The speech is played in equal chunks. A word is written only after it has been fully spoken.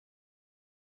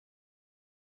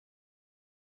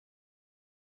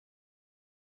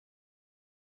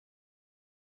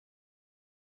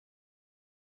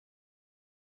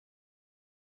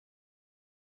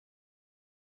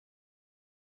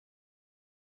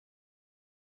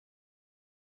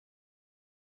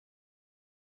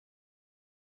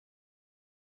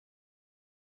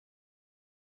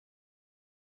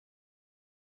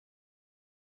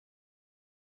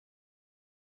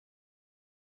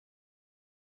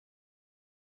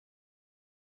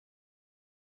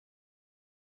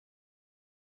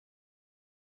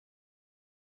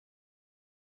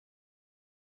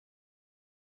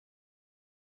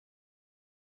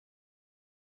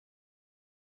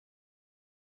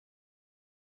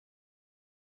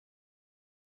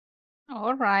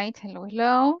All right, hello,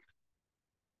 hello.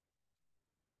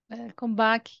 Welcome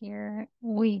back. Here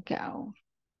we go.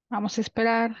 Vamos a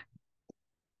esperar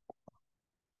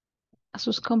a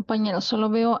sus compañeros. Solo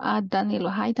veo a Danilo.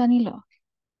 Hi, Danilo.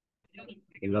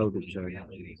 Hello, teacher.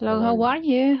 Hello, How are how you? are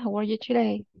you? How are you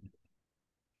today?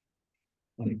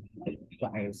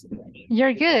 Fine.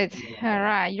 You're good. All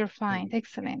right, you're fine.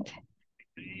 Excellent.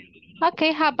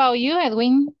 Okay, how about you,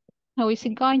 Edwin? How is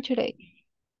it going today?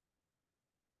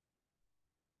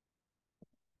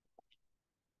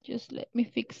 Just let me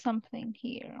fix something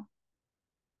here.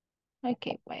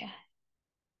 Okay, vaya.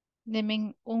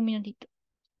 Deme un minutito.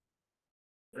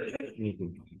 Me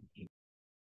too.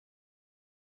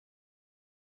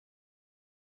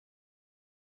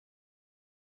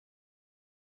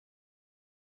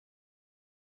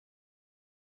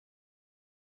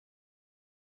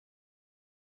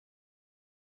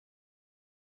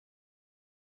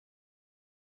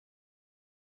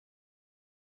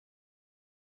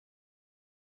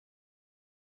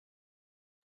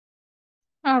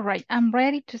 All right, I'm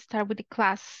ready to start with the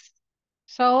class.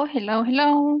 So, hello,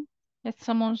 hello. Ya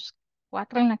somos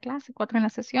 4 en la clase, 4 en la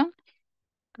sesión.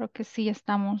 Creo que sí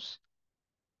estamos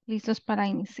listos para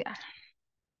iniciar.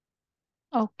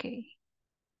 Ok,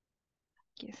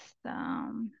 aquí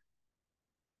está.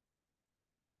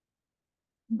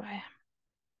 Vaya.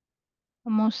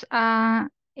 Vamos a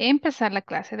empezar la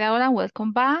clase de ahora.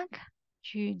 Welcome back.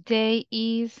 Today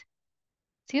is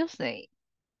Tuesday.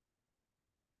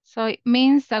 So it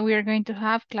means that we are going to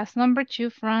have class number 2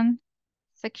 from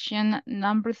section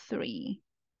number 3.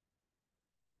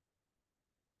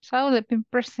 So let me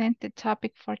present the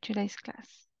topic for today's class.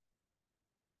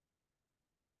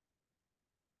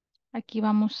 Aquí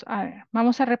vamos a ver,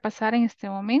 vamos a repasar en este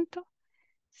momento.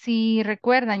 Si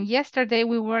recuerdan, yesterday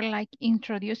we were like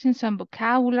introducing some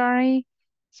vocabulary,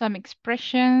 some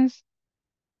expressions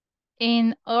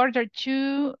in order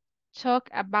to talk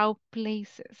about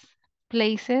places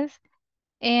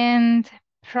and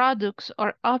products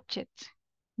or objects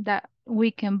that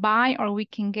we can buy or we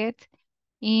can get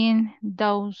in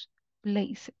those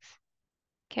places.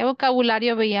 ¿Qué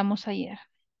vocabulario veíamos ayer?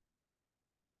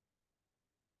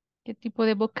 ¿Qué tipo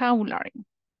de vocabulary?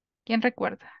 ¿Quién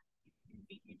recuerda?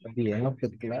 At the end of the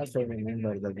class, I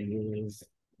remember that you use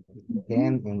Ujú.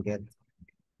 can and get.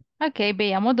 Okay,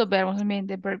 veamos dos verbos también,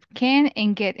 the verb can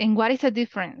and get. And what is the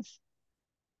difference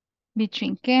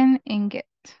between can and get?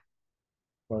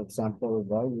 For example,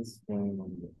 values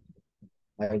when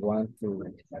I want to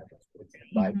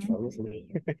buy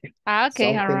Mhm.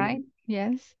 Okay, all right. something.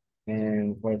 Yes.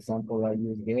 And for example, I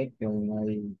use get when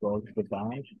I go to the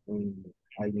bank and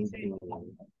I need to.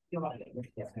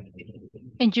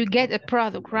 And you get a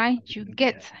product, right? You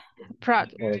get a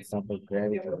product. For example,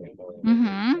 credit.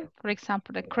 For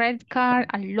example, a credit card,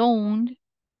 a loan.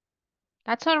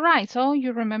 That's all right. So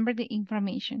you remember the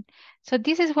information. So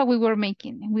this is what we were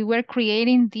making. We were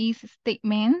creating these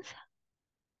statements.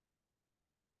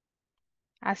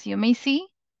 As you may see,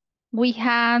 we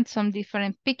had some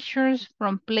different pictures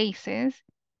from places.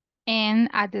 And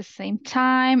at the same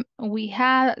time, we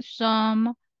had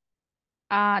some,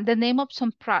 the name of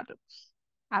some products,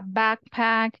 a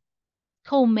backpack,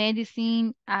 home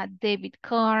medicine, a debit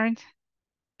card,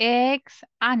 eggs,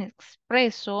 an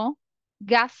espresso,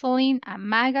 gasoline, a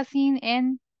magazine,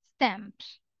 and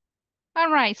stamps. All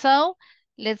right, so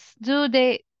let's do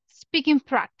the speaking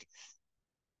practice.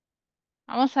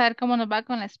 Vamos a ver cómo nos va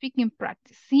con la speaking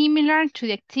practice. Similar to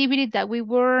the activity that we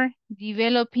were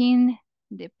developing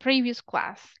the previous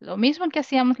class. Lo mismo que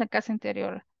hacíamos la clase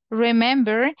anterior.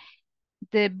 Remember,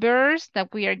 the verbs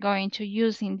that we are going to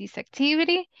use in this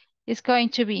activity is going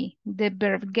to be the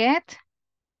verb get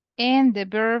and the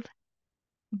verb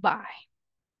buy.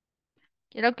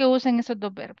 Quiero que usen esos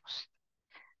dos verbos.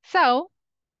 So,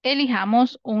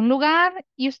 elijamos un lugar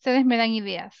y ustedes me dan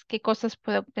ideas. ¿Qué cosas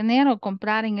puedo obtener o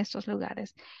comprar en estos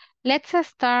lugares? Let's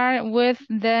start with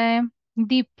the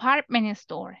department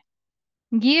store.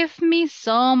 Give me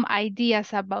some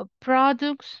ideas about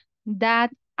products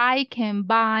that I can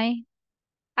buy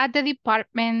at the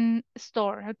department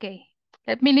store. Okay,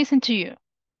 let me listen to you.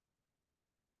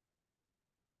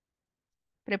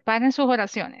 Preparen sus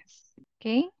oraciones.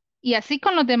 Okay, y así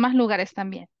con los demás lugares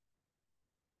también.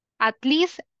 At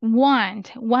least one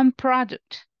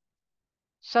product.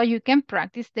 So you can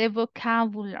practice the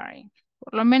vocabulary.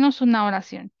 Por lo menos una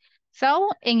oración. So,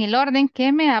 en el orden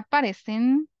que me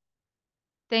aparecen,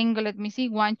 tengo, let me see,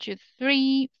 1, 2,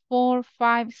 3, 4,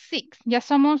 5, 6. Ya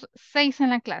somos 6 en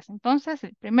la clase. Entonces,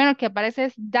 el primero que aparece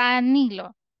es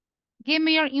Danilo. Give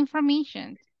me your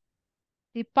information.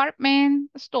 Department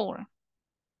store.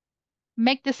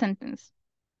 Make the sentence.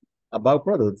 About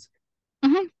products.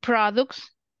 Products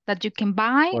that you can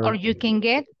buy or Or you can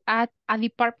get at a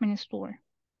department store.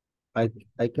 I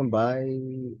can buy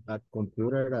a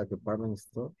computer at department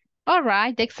store. All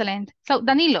right, excellent. So,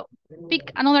 Danilo,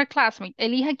 pick another classmate.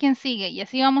 Elija quien sigue y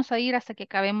así vamos a ir hasta que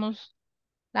acabemos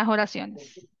las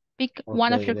oraciones. Pick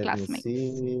one of Okay, your let me classmates.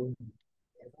 see.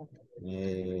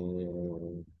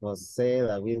 José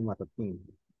David Martín.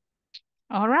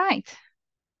 All right.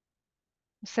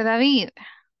 José David.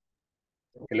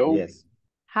 Hello, Yes.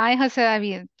 Hi, José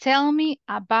David. Tell me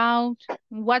about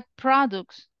what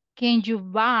products can you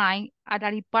buy at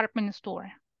a department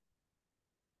store?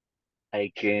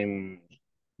 I can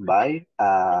buy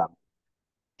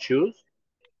shoes,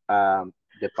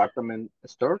 department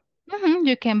store.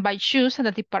 You can buy shoes at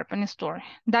a department store.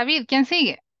 David, ¿quién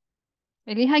sigue?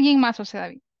 Elija a alguien más, José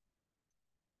David.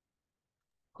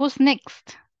 Who's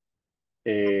next?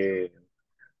 Eh,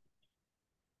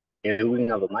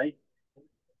 Edwin Adonai.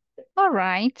 All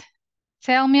right.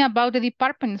 Tell me about the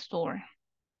department store.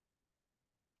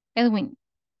 Edwin.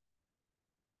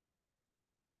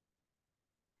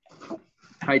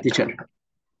 Hi, teacher.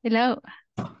 Hello.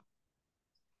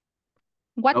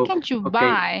 What Oh, can you okay.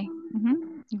 buy?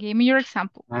 Give me your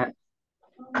example.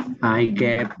 I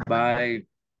can buy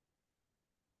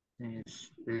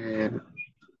the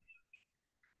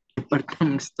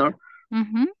department store.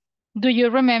 Do you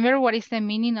remember what is the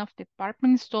meaning of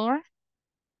department store?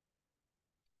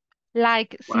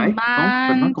 Like Why? Perdón,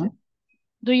 cement. ¿cómo?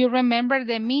 Do you remember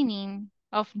the meaning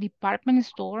of department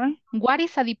store? What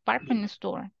is a department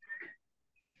store?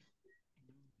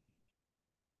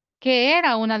 ¿Qué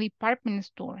era una department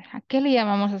store? ¿A qué le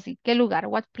llamamos así? ¿Qué lugar?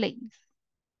 What place?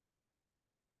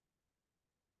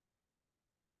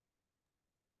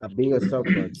 A bigger store,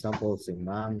 for example,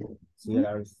 Simán,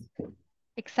 Sears.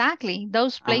 Exactly.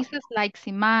 Those places like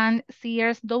Siman,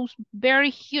 Sears, those very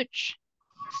huge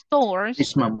stores.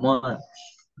 Misma moda.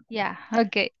 Yeah,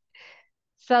 okay.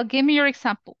 So give me your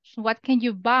examples. What can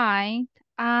you buy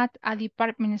at a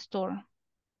department store?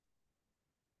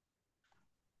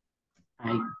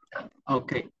 I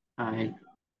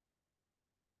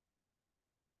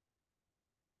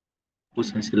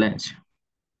puse en silencio.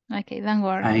 Okay, don't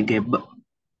worry. I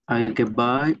can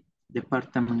buy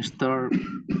department store.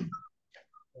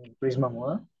 Misma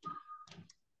moda.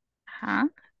 Ajá.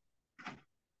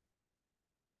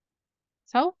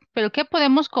 So, ¿pero qué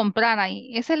podemos comprar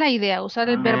ahí? Esa es la idea, usar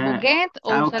el verbo get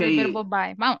o usar el verbo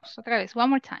buy. Vamos, otra vez, one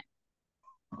more time.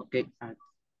 Okay.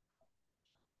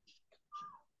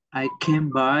 I can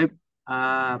buy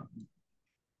a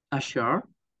shirt.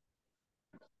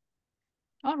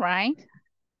 All right.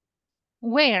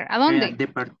 Where? ¿A dónde?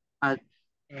 At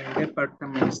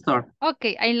department store.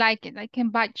 Okay, I like it. I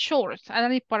can buy shorts at a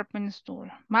department store.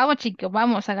 Vamos, chicos,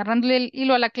 vamos, agarrándole el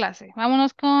hilo a la clase.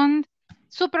 Vámonos con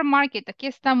supermarket. Aquí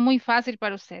está muy fácil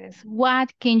para ustedes. What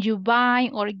can you buy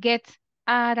or get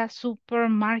at a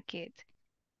supermarket?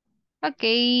 Ok,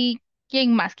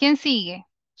 ¿quién más? ¿Quién sigue?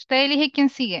 Usted elige quién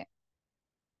sigue.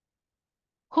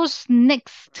 Who's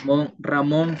next?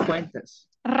 Ramón Fuentes.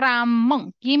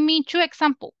 Ramón. Give me two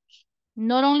examples.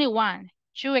 Not only one.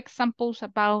 Two examples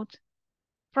about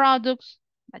products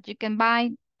that you can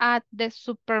buy at the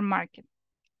supermarket.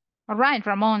 All right,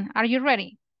 Ramon, are you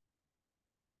ready?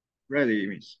 Ready,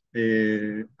 miss.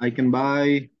 I can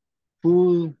buy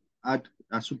food at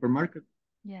a supermarket.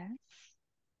 Yes.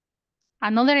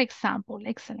 Another example,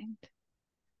 excellent.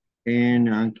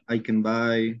 And I can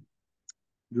buy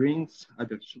drinks at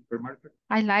the supermarket.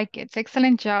 I like it.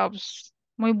 Excellent jobs.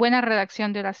 Muy buena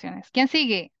redacción de oraciones. ¿Quién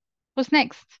sigue? Who's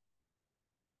next?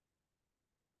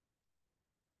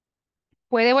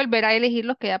 Puede volver a elegir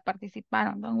los que ya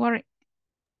participaron. Don't worry.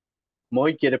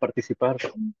 Moy quiere participar.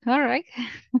 All right.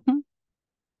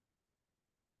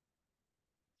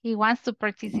 He wants to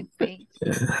participate.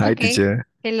 Hi, Okay. teacher.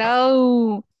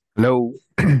 Hello. Hello.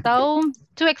 So,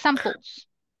 two examples.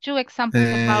 Two examples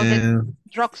about the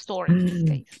drugstore in this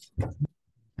case.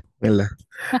 Hola.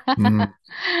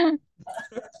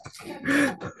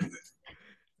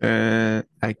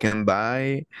 I can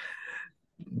buy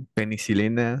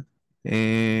penicilina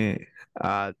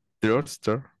at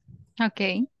drugstore.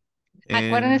 Ok.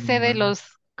 Acuérdense de los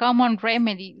common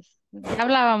remedies. Ya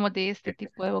hablábamos de este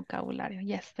tipo de vocabulario.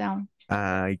 Yes, down.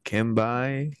 I can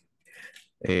buy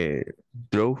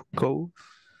drug codes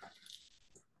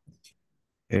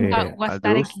What's at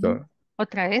that again? drugstore.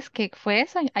 Otra vez, ¿qué fue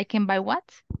eso? I can buy what?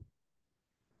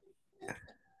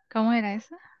 ¿Cómo era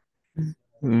eso?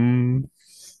 Mm,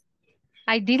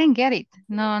 I didn't get it.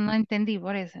 No, no entendí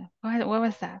por eso. What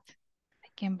was that? I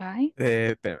can buy.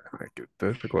 espera, que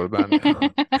estoy recordando.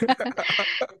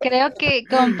 Creo que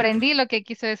comprendí lo que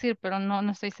quiso decir, pero no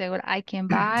estoy segura. I can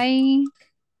buy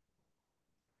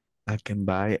I can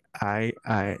buy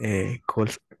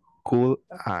cool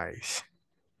eyes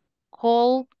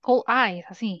cold eyes,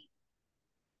 así.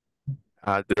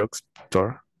 at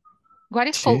drugstore. What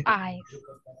is cold Sí, eyes?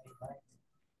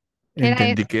 ¿Qué era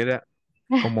entendí eso? que era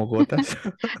como gotas.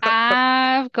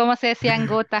 Ah, ¿cómo se decían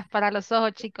gotas para los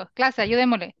ojos, chicos? Clase,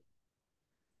 ayudémosle.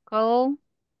 Cold,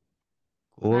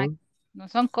 ay, Cool. no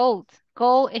son cold.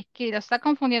 Cold es que lo está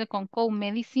confundiendo con cold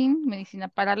medicine, medicina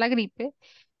para la gripe,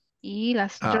 y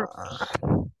las drops. Ah,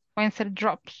 Pueden ser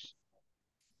drops,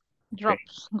 Ok.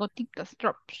 drops, gotitas,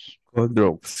 drops. cold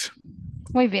drops.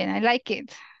 Muy bien, I like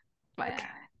it.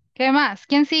 Vaya. ¿Qué más?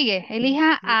 ¿Quién sigue?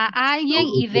 Elija a alguien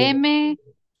y deme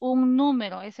un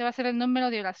número. Ese va a ser el número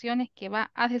de oraciones que va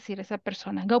a decir esa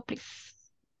persona. Go, please.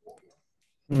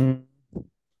 Mm,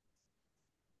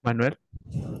 Manuel.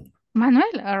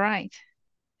 Manuel, all right.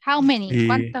 How many? Y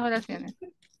 ¿Cuántas oraciones?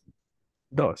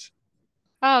 dos.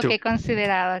 Ah, Two. ok,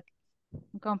 considerado.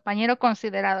 Un compañero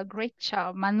considerado. Great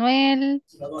job. Manuel,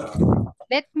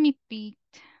 let me pick.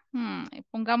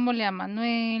 Pongámosle a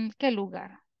Manuel, ¿qué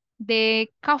lugar?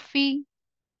 De coffee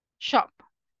shop.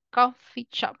 Coffee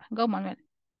shop. Go, Manuel.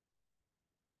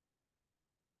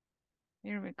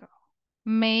 Here we go.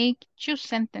 Make two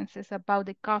sentences about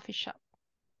the coffee shop.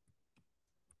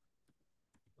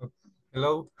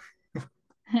 Hello.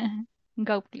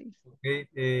 Go, please.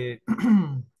 Okay.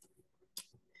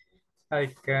 I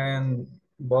can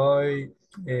buy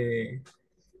a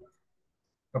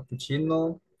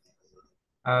cappuccino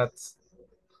at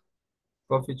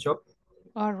coffee shop.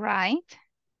 All right.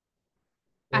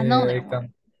 Another I one.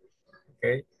 can.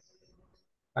 Okay.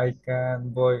 I can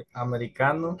buy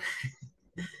americano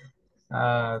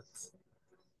at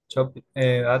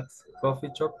at coffee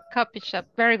shop. Coffee shop.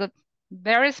 Very good.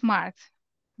 Very smart.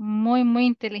 Muy, muy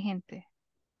inteligente.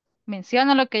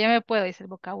 Menciono lo que yo me puedo, dice el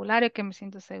vocabulario que me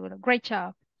siento seguro. Great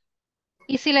job.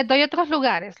 Y si les doy otros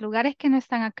lugares, lugares que no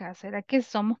están acá, ¿será que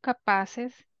somos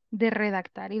capaces de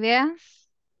redactar ideas?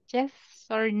 Yes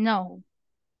or no?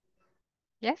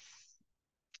 Yes.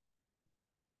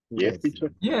 Yes, Yes.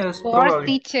 teacher. Yes,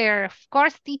 probably. Of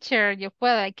course, teacher, yo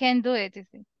puedo, I can do it.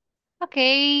 Dice. Ok,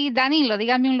 Danilo,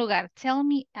 dígame un lugar. Tell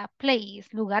me a place,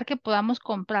 lugar que podamos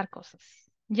comprar cosas.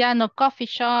 Ya no coffee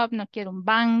shop, no quiero un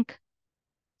bank.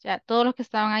 Ya todos los que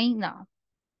estaban ahí, no.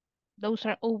 Those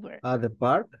are over. At the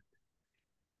park,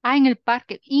 Ah, en el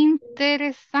parque.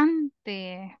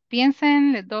 Interesante.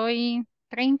 Piensen, les doy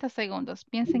 30 segundos.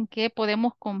 Piensen qué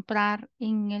podemos comprar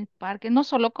en el parque. No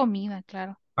solo comida,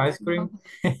 claro. Ice No, cream.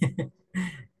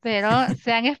 pero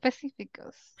sean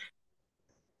específicos.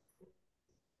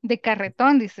 De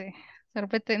carretón, dice.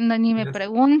 Sorbete, no, ni me Yes.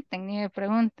 pregunten, ni me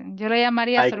pregunten. Yo lo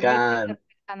llamaría I sorbete can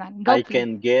artesanal. Go, I please.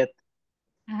 can get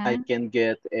I Ajá. can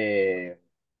get a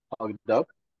hot dog.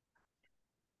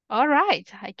 All right.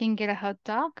 I can get a hot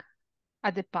dog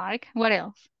at the park. What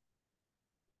else?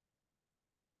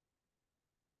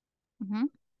 Ujú.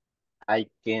 I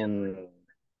can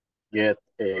get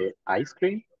a ice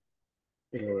cream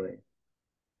uh,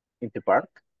 in the park.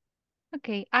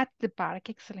 Okay, at the park.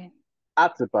 Excellent.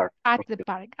 At the park. At the Okay.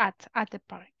 park. At the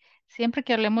park. Siempre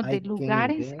que hablemos de I can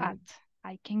lugares, get, at.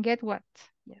 I can get what?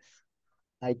 Yes.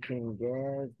 I can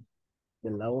get the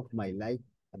love of my life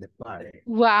at the park.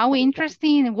 Wow,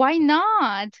 interesting. Why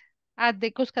not? At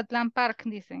the Cuscatlán Park,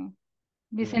 dicen.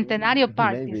 Bicentenario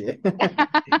Park, Maybe. dicen.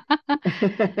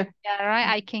 Yeah, right.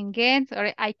 I can get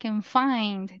or I can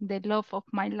find the love of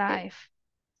my life.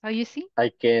 So you see? I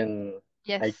can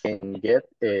Yes. I can get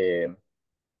a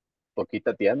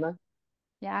poquita Diana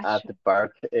Yeah, at sure. the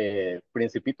park.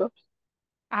 Principitos.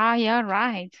 Ah, yeah,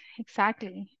 right.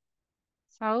 Exactly.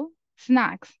 So,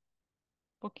 snacks.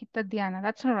 Poquita Diana.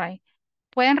 That's all right.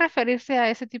 Pueden referirse a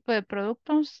ese tipo de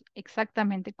productos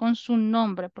exactamente con su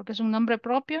nombre, porque es un nombre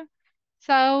propio.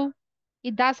 So,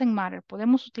 it doesn't matter.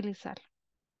 Podemos utilizarlo.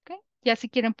 ¿Ok? Ya si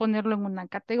quieren ponerlo en una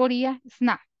categoría,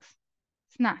 snacks.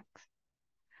 Snacks.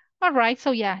 All right,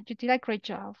 so yeah, you did a great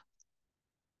job.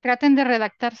 Traten de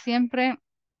redactar siempre,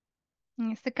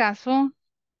 en este caso,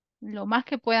 lo más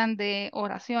que puedan de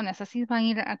oraciones. Así van a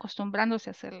ir acostumbrándose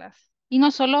a hacerlas. Y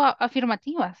no solo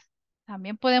afirmativas.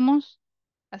 También podemos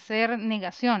hacer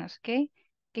negaciones, ¿ok?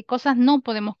 ¿Qué cosas no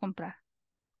podemos comprar?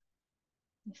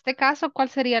 En este caso, ¿cuál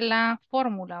sería la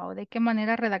fórmula o de qué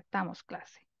manera redactamos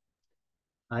clase?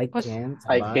 I Pues, can't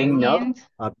I buy cannot can't,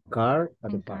 a car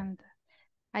at me the park. encanta.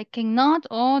 I cannot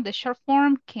o the short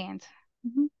form can't.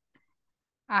 Ujú.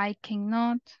 I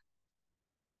cannot,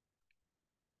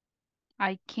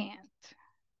 I can't.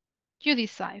 You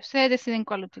decide. Ustedes deciden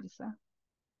cuál utilizar.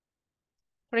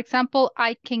 For example,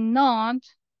 I cannot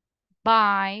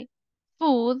buy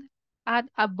food at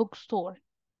a bookstore.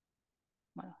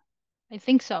 Well, I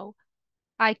think so.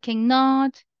 I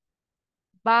cannot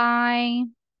buy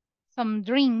some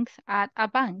drinks at a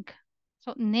bank.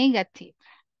 So, negative.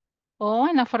 O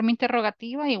en la forma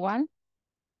interrogativa igual.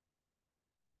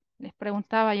 Les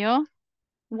preguntaba yo,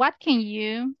 what can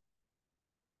you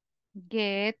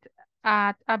get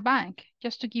at a bank?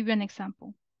 Just to give you an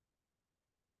example.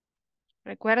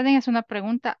 Recuerden, es una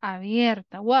pregunta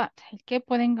abierta. What? ¿El qué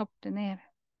pueden obtener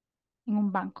en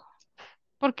un banco?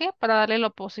 ¿Por qué? Para darle la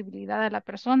posibilidad a la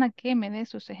persona que me dé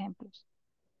sus ejemplos.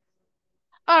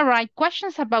 All right,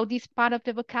 questions about this part of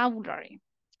the vocabulary.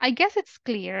 I guess it's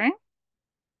clear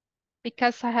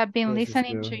because I have been Yes, it's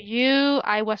listening to clear. you.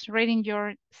 I was reading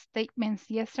your statements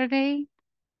yesterday.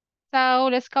 So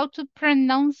let's go to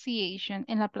pronunciation.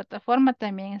 En la plataforma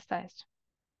también está esto.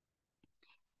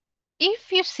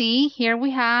 If you see, here we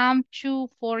have 2,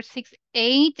 4, 6,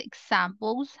 8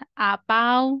 examples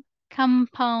about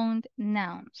compound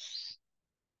nouns.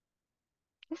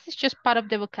 This is just part of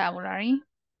the vocabulary.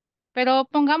 Pero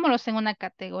pongámoslos en una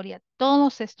categoría.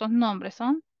 Todos estos nombres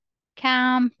son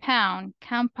compound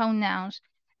nouns.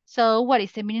 So what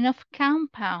is the meaning of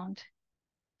compound?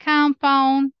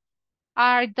 Compound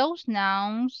are those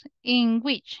nouns in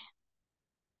which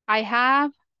I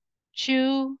have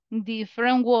two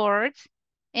different words,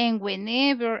 and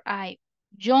whenever I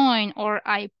join or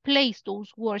I place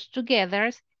those words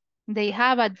together, they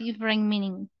have a different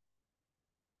meaning.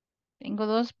 Tengo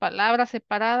dos palabras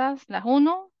separadas, las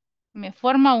uno me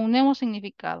forma un nuevo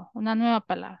significado, una nueva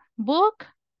palabra. Book,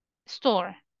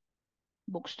 store,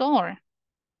 bookstore.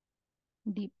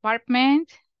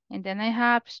 Department, and then I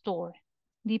have store,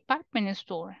 department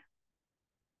store.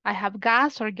 I have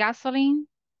gas or gasoline,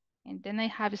 and then I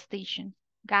have station,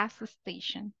 gas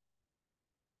station.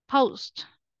 Post,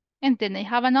 and then I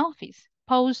have an office,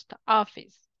 post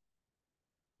office.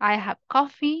 I have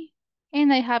coffee,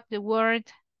 and I have the word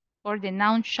or the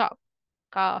noun shop,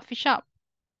 coffee shop.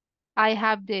 I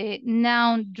have the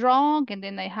noun drug, and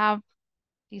then I have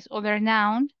this other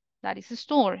noun that is a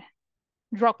store,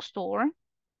 drugstore.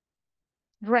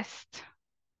 Rest.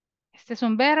 Este es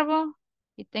un verbo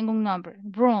y tengo un nombre,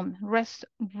 room, rest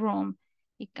room.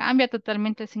 Y cambia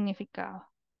totalmente el significado.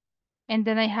 And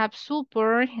then I have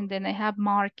super, and then I have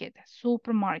market,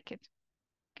 supermarket.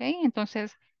 ¿Ok?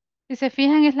 Entonces, si se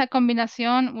fijan, es la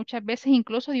combinación muchas veces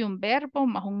incluso de un verbo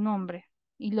más un nombre.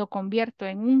 Y lo convierto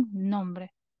en un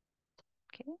nombre.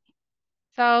 ¿Ok?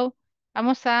 So,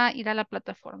 vamos a ir a la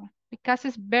plataforma. Because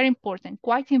it's very important,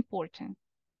 quite important,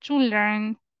 to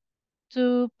learn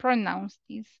to pronounce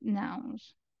these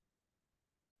nouns.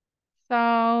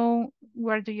 So,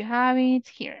 where do you have it?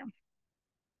 Here.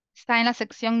 Está en la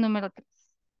sección número 3.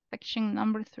 Section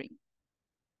number 3.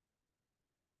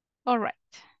 All right.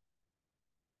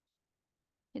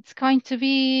 It's going to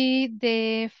be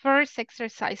the first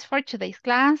exercise for today's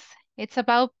class. It's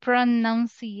about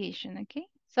pronunciation, okay?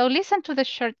 So listen to the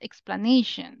short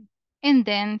explanation, and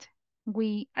then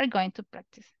we are going to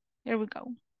practice. Here we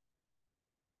go.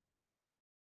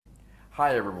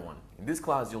 Hi everyone. In this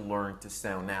class you'll learn to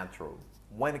sound natural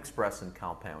when expressing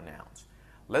compound nouns.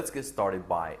 Let's get started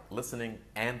by listening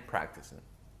and practicing.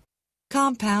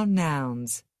 Compound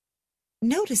nouns.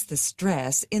 Notice the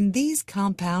stress in these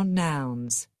compound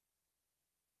nouns.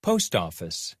 Post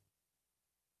office.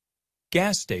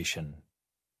 Gas station.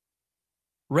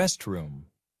 Restroom.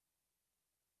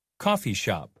 Coffee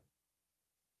shop.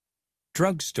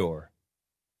 Drugstore.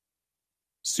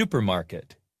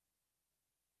 Supermarket.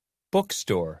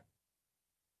 Bookstore.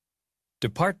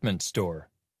 Department store.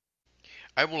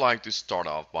 I would like to start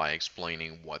off by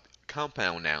explaining what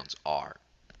compound nouns are.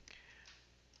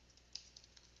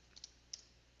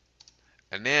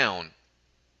 A noun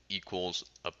equals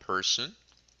a person,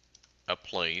 a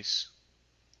place,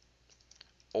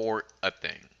 or a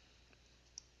thing.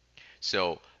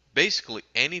 So basically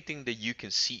anything that you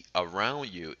can see around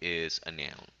you is a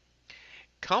noun.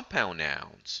 Compound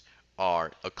nouns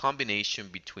are a combination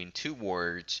between two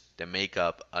words that make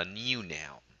up a new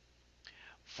noun.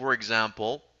 For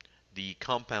example, the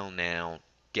compound noun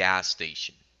gas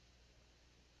station.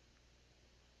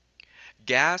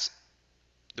 Gas,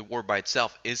 the word by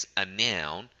itself, is a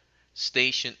noun.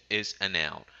 Station is a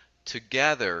noun.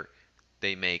 Together,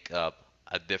 they make up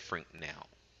a different noun.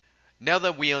 Now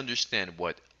that we understand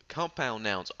what compound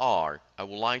nouns are, I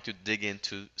would like to dig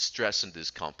into stressing these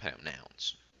compound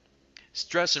nouns.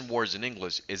 Stressing words in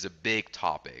English is a big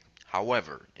topic.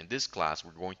 However, in this class,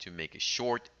 we're going to make it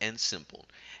short and simple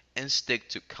and stick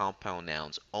to compound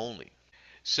nouns only.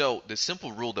 So the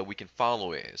simple rule that we can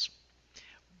follow is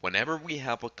whenever we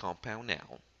have a compound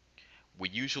noun, we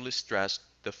usually stress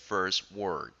the first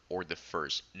word or the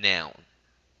first noun.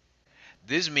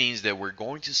 This means that we're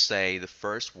going to say the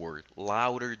first word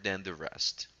louder than the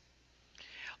rest.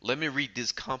 Let me read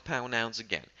these compound nouns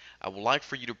again. I would like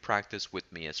for you to practice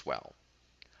with me as well.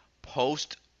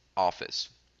 Post office,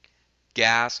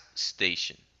 gas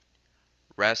station,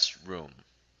 restroom,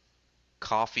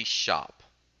 coffee shop,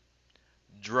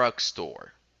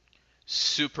 drugstore,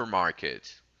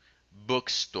 supermarket,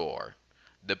 bookstore,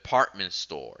 department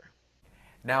store.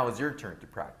 Now it's your turn to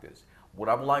practice. What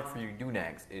I would like for you to do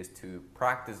next is to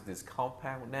practice these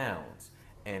compound nouns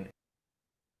and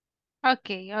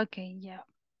Okay, yeah.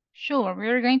 Sure,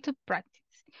 we're going to practice.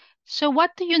 So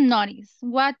what do you notice?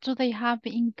 What do they have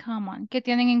in common? ¿Qué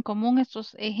tienen en común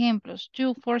estos ejemplos?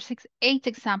 2, 4, 6, 8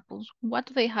 examples. What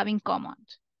do they have in common?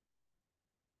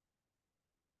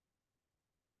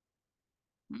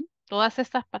 Todas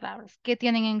estas palabras, ¿qué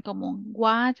tienen en común?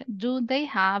 What do they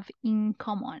have in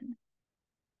common?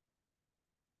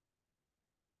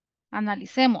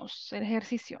 Analicemos el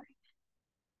ejercicio.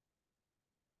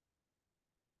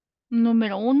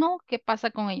 Número 1, ¿qué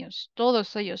pasa con ellos?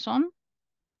 Todos ellos son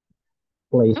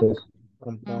Places.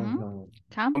 compound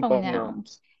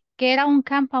nouns. ¿Qué era un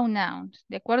compound noun?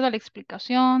 De acuerdo a la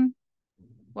explicación,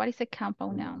 what is a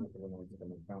compound noun?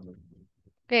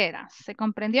 ¿Qué era? ¿Se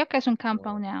comprendió que es un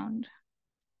compound noun?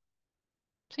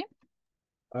 ¿Sí?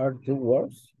 Are two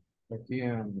words. Aquí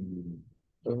en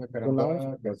una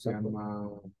caramba que se llama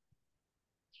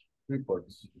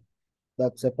reports.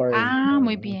 That separate.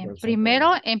 Muy bien.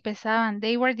 Primero empezaban,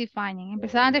 they were defining.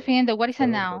 Empezaban definiendo what is a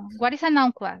noun. What is a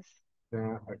noun class?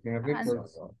 Aquí en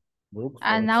reports.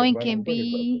 A noun can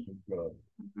be,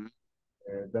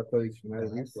 Dato adicional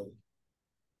de reports.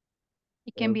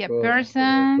 it can be a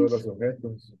person, Todos los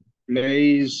objetos.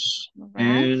 Place right?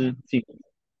 and thing.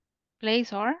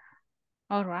 Place or,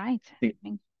 all right.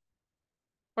 Thing.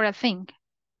 Or a thing.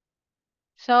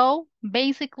 So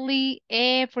basically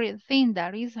everything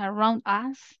that is around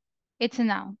us, it's a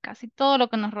noun. Casi todo lo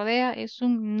que nos rodea es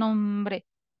un nombre.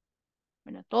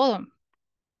 Bueno, todo.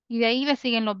 Y de ahí le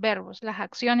siguen los verbos, las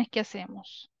acciones que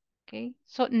hacemos. Okay,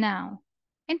 so noun.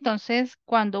 Entonces,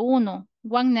 cuando one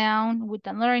noun with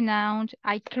another noun,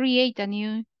 I create a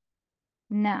new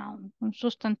noun. Un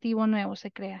sustantivo nuevo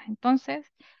se crea. Entonces,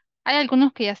 hay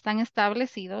algunos que ya están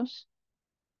establecidos,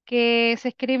 que se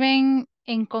escriben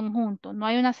en conjunto, no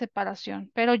hay una separación,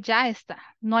 pero ya está.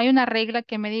 No hay una regla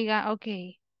que me diga, ok,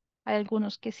 hay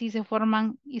algunos que sí se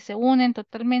forman y se unen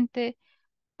totalmente,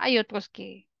 hay otros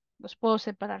que los puedo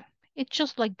separar. It's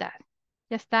just like that.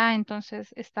 Ya está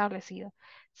entonces establecido.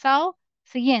 So,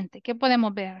 siguiente, ¿qué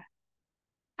podemos ver?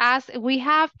 As we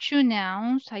have two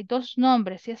nouns, hay dos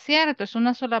nombres, y es cierto, es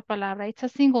una sola palabra, it's a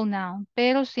single noun,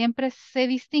 pero siempre se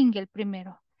distingue el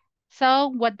primero. So,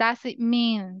 what does it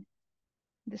mean?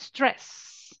 The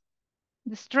stress,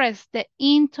 the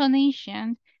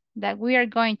intonation that we are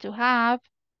going to have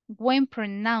when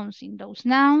pronouncing those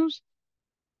nouns,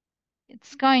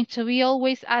 it's going to be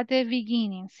always at the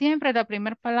beginning. Siempre la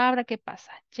primera palabra que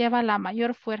pasa lleva la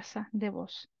mayor fuerza de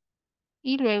voz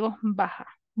y luego baja.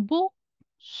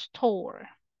 Bookstore.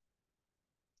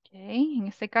 Okay. En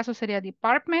este caso sería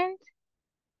department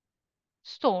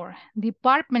store.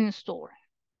 Department store.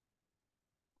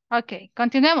 Okay,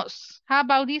 continuemos. How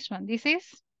about this one? This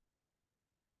is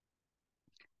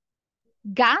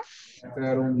gas.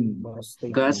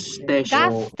 Gas station.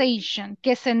 Gas station.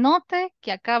 Que se note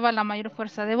que acaba la mayor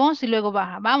fuerza de voz y luego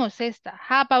baja. Vamos, esta.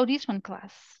 How about this one,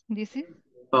 class? This is?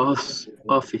 Post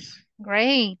office.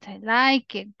 Great. I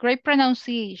like it. Great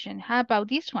pronunciation. How about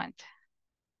this one?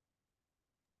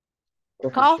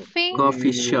 Coffee.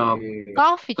 Coffee shop.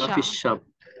 Coffee Coffee shop. shop.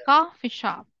 Coffee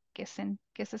shop. Que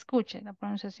se escuche la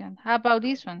pronunciación. How about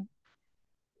this one?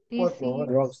 This is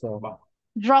Drugstore.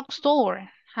 drugstore.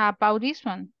 How about this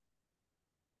one?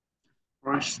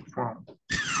 Restaurant.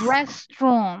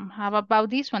 Restroom. How about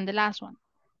this one? The last one.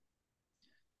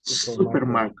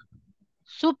 Supermarket.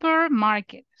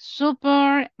 Supermarket.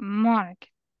 Supermarket.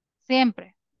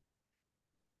 Siempre.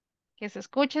 Que se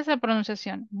escuche esa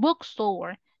pronunciación.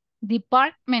 Bookstore.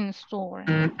 Department store.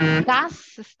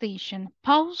 Gas station.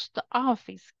 Post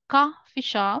office. Coffee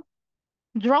shop.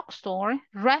 Drugstore.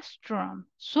 Restroom.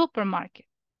 Supermarket.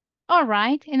 All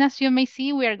right. And as you may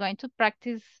see, we are going to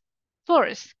practice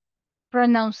first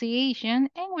pronunciation,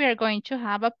 and we are going to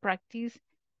have a practice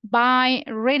by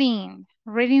reading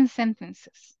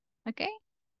sentences. Okay.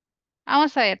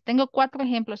 Vamos a ver, tengo 4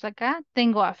 ejemplos acá.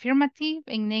 Tengo affirmative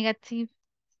and negative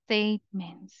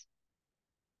statements.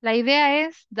 La idea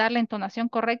es dar la entonación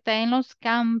correcta en los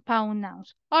compound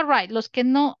nouns. All right, los que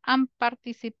no han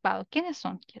participado. ¿Quiénes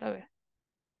son? Quiero ver.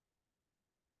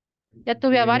 Ya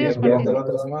tuve a varios Hasta la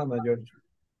participantes. otra semana, George.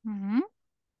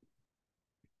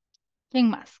 ¿Quién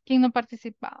más? ¿Quién no ha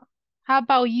participado? How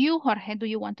about you, Jorge? Do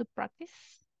you want to practice?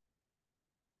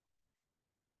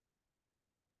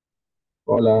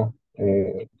 Hola,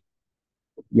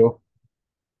 yo.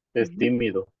 Es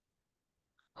tímido.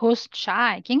 Who's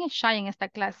shy? ¿Quién es shy en esta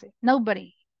clase?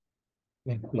 Nobody.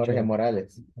 Jorge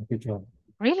Morales.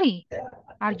 Really?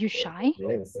 Are you shy?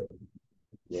 Yes.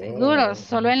 ¿Seguro?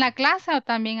 ¿Solo en la clase o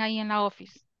también ahí en la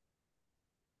office?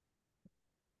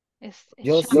 Es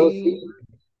Yo shy. sí,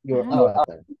 your Ajá.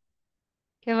 avatar.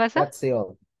 ¿Qué pasa? That's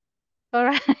all. All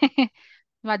right.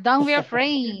 But don't be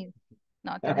afraid.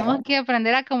 No, tenemos que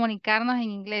aprender a comunicarnos en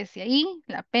inglés y ahí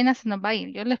la pena se nos va a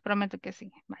ir. Yo les prometo que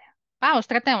sí. Vaya. Vamos,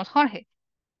 tratemos, Jorge.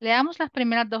 Leamos las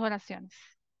primeras dos oraciones.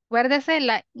 Acuérdese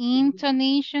la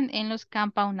intonation en los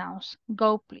compound nouns.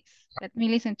 Go, please. Let me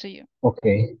listen to you.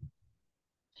 Okay.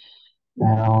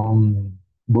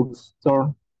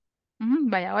 Bookstore.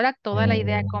 Vaya, ahora toda la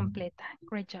idea completa.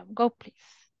 Great job. Go, please.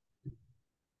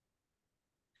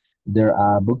 There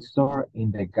are bookstore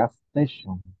in the gas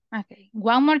station. Okay.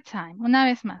 One more time. Una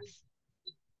vez más.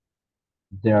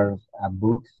 There's a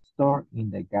bookstore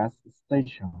in the gas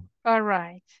station. All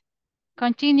right.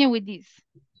 Continue with this.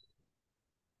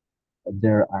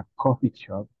 There are coffee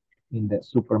shop in the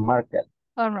supermarket.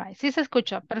 All right. Sí se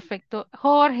escuchó. Perfecto.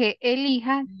 Jorge,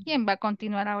 elija quién va a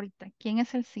continuar ahorita. ¿Quién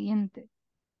es el siguiente?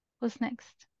 Who's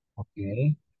next?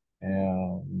 Okay.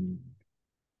 Um,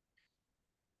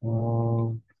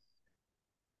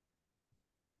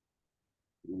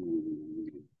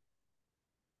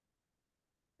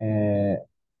 uh,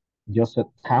 Joseph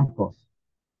Campos.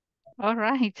 All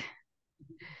right.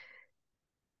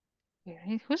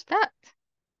 Who's that?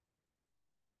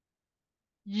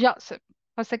 Joseph.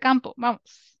 José Campo.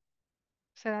 Vamos.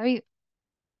 José David.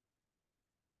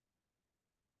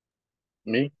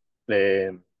 Me.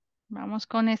 Eh, Vamos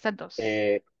con estas dos.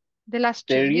 eh, The last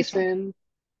two. there This one. isn't,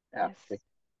 Yes. okay.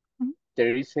 Mhm.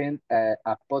 There isn't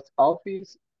a post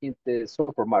office in the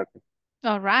supermarket.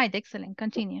 All right. Excellent.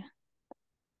 Continue.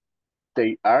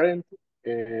 They aren't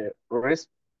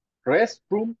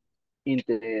restroom in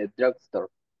the drugstore.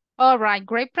 All right.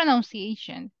 Great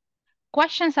pronunciation.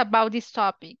 Questions about this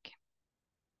topic.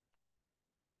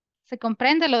 ¿Se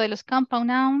comprende lo de los compound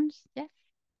nouns? Yes.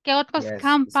 ¿Qué otros Yes, it's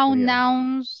compound clear.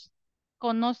 nouns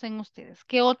conocen ustedes?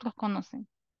 ¿Qué otros conocen?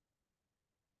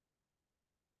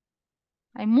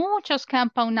 Hay muchos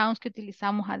compound nouns que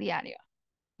utilizamos a diario.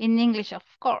 In English, of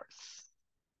course.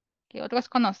 ¿Qué otros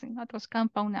conocen? Otros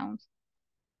compound nouns.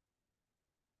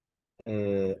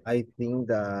 I think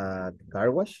that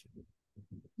car wash.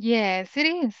 Yes, it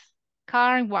is.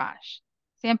 Car wash.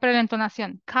 Siempre la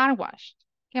entonación. Car wash.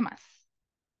 ¿Qué más?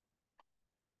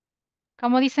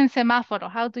 ¿Cómo dicen semáforo?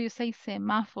 How do you say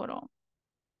semáforo?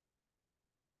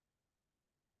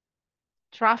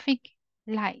 Traffic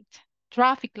light.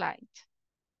 Traffic light.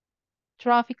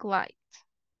 Traffic light.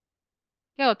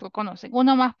 ¿Qué otro conocen?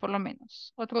 Uno más por lo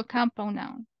menos. Otro compound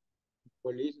noun.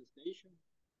 Police station.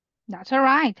 That's all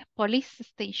right. Police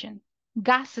station.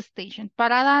 Gas station.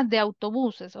 Parada de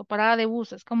autobuses o parada de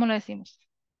buses. ¿Cómo lo decimos?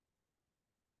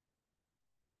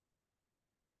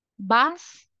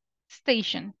 Bus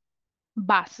station.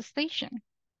 Bus station.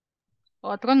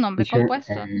 Otro nombre Teacher,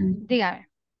 compuesto. Dígame.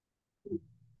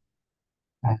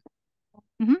 Fire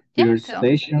Yeah,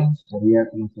 station sería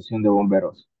una estación de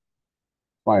bomberos.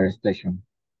 Fire station.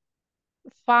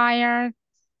 Fire.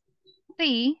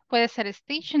 Sí, puede ser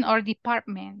station or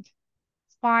department.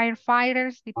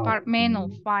 Firefighters department or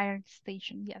fire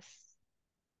station. Yes.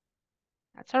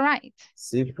 That's all right.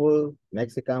 Seafood,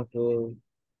 Mexican food,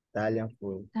 Italian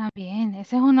food. También,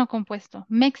 ese es uno compuesto.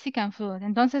 Mexican food.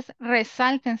 Entonces,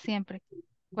 resalten siempre.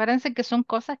 Acuérdense que son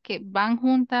cosas que van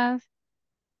juntas.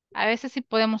 A veces sí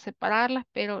podemos separarlas,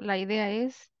 pero la idea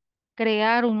es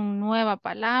crear una nueva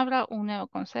palabra, un nuevo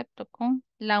concepto con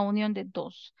la unión de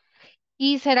dos.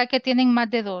 ¿Y será que tienen más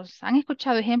de dos? ¿Han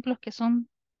escuchado ejemplos que son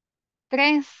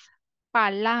tres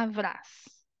palabras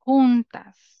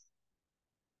juntas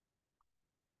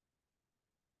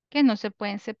que no se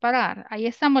pueden separar? Ahí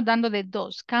estamos dando de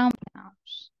dos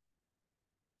compounds.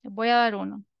 Les voy a dar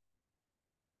uno.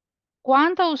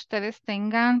 Cuando ustedes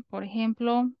tengan, por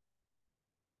ejemplo,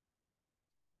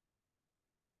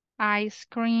 ice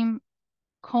cream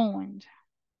cone.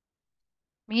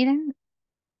 Miren,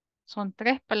 son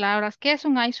tres palabras. ¿Qué es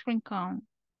un ice cream cone?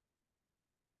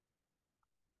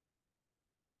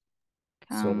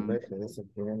 Sorbete, eso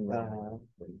tienen.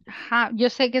 Ajá, yo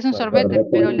sé que es un sorbete,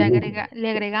 pero le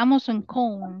agregamos un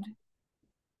cone.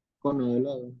 Cono de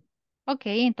helado. Ok,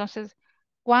 entonces,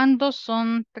 ¿cuándo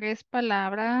son tres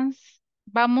palabras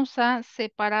vamos a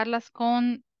separarlas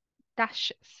con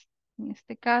dashes. En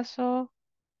este caso,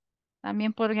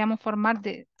 también podríamos formar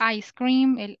de ice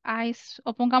cream, el ice,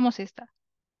 o pongamos esta.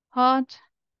 Hot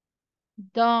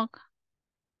dog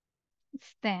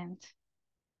stand.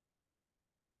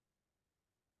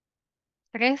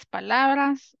 3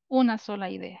 palabras, una sola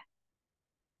idea.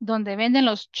 Donde venden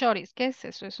los choris, ¿qué es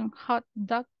eso? Es un hot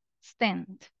dog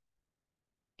stand.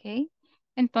 ¿Ok?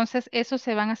 Entonces, esos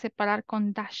se van a separar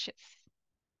con dashes.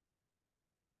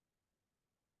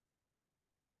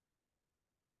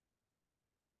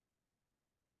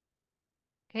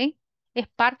 ¿Ok? Es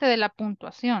parte de la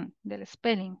puntuación, del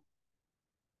spelling.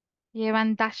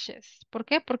 Llevan dashes. ¿Por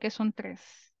qué? Porque son 3.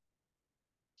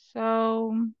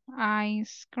 So,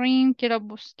 ice cream. Quiero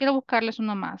buscarles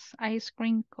uno más. Ice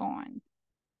cream cone.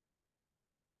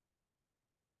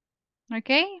 ¿Ok?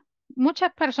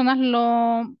 Muchas personas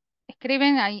lo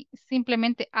escriben ahí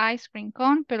simplemente ice cream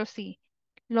cone, pero sí.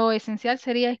 Lo esencial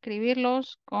sería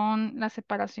escribirlos con la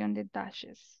separación de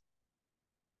dashes.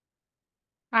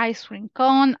 Ice cream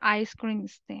cone, ice cream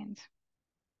stand.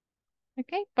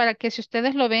 ¿Ok? Para que si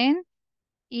ustedes lo ven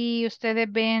y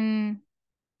ustedes ven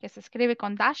que se escribe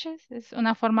con dashes, es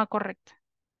una forma correcta.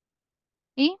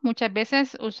 Y muchas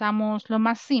veces usamos lo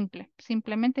más simple,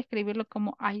 simplemente escribirlo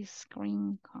como ice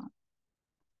cream cone.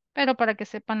 Pero para que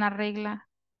sepan la regla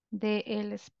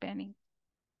del spelling.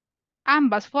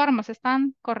 Ambas formas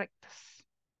están correctas.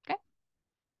 ¿Ok?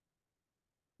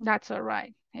 That's all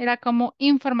right. Era como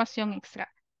información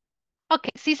extra. Ok,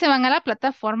 si se van a la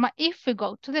plataforma, if we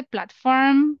go to the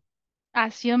platform,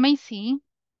 as you may see,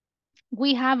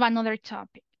 we have another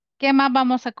topic. ¿Qué más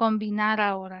vamos a combinar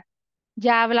ahora?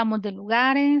 Ya hablamos de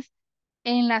lugares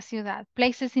en la ciudad,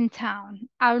 places in town.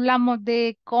 Hablamos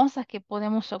de cosas que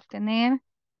podemos obtener,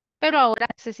 pero ahora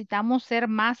necesitamos ser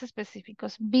más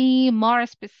específicos. Be more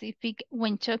specific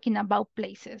when talking about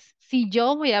places. Si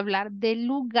yo voy a hablar de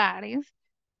lugares,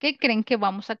 ¿qué creen que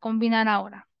vamos a combinar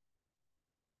ahora?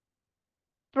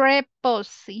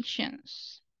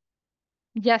 Prepositions.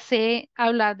 Ya sé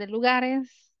hablar de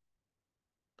lugares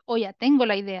o ya tengo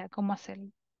la idea cómo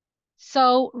hacerlo.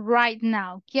 So, right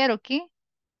now, quiero que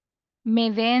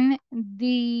me den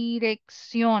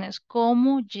direcciones.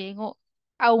 ¿Cómo llego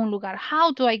a un lugar?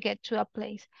 How do I get to a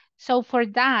place? So, for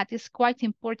that, it's quite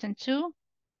important to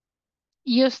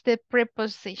use the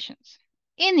prepositions.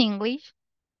 In English,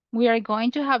 we are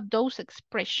going to have those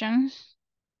expressions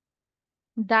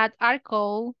that are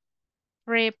called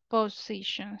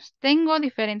prepositions. Tengo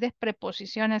diferentes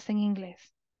preposiciones en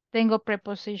inglés. Tengo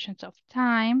prepositions of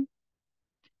time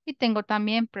y tengo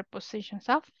también prepositions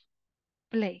of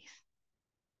place.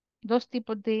 2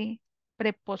 tipos de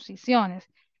preposiciones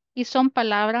y son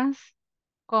palabras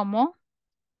como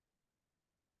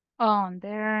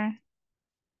under,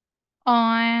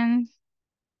 on,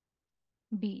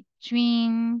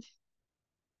 between,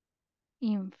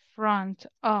 in front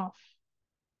of.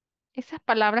 Esas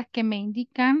palabras que me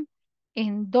indican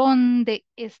en dónde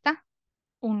está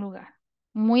un lugar.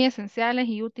 Muy esenciales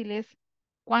y útiles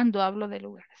cuando hablo de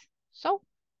lugares. So,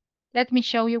 let me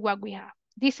show you what we have.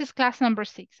 This is class number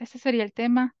 6. Este sería el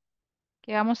tema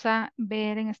que vamos a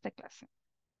ver en esta clase.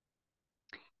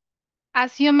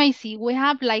 As you may see, we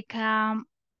have like a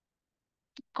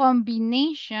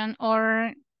combination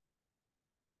or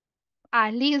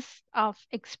a list of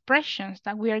expressions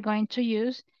that we are going to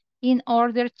use in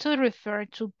order to refer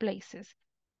to places.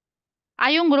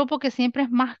 Hay un grupo que siempre es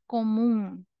más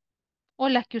común o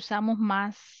las que usamos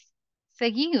más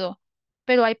seguido,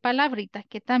 pero hay palabritas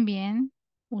que también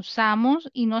usamos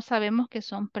y no sabemos que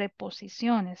son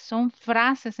preposiciones, son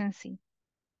frases en sí.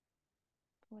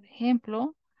 Por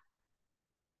ejemplo,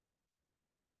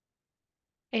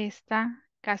 esta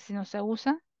casi no se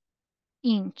usa,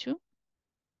 into.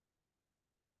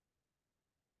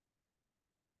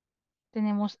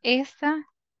 Tenemos esta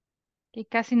que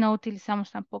casi no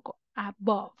utilizamos tampoco,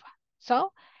 above.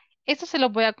 So, esto se lo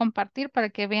voy a compartir para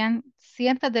que vean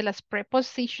ciertas de las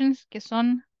prepositions que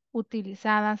son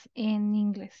utilizadas en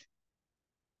inglés.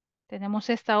 Tenemos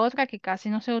esta otra que casi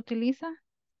no se utiliza,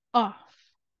 of.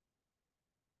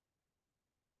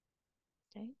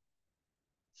 Okay.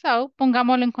 So,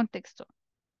 pongámoslo en contexto.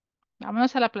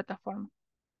 Vámonos a la plataforma.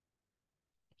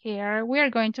 Here we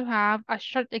are going to have a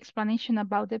short explanation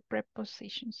about the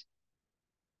prepositions.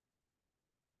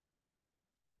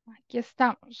 Aquí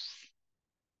estamos.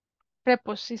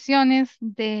 Preposiciones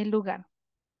de lugar.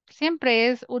 Siempre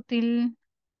es útil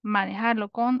manejarlo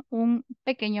con un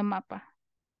pequeño mapa.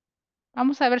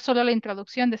 Vamos a ver solo la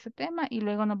introducción de este tema y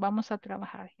luego nos vamos a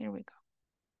trabajar. Here we go.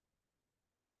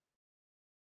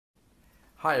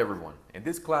 Hi everyone. In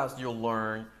this class you'll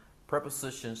learn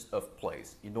prepositions of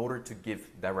place in order to give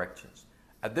directions.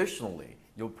 Additionally,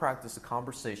 you'll practice a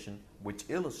conversation which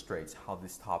illustrates how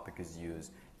this topic is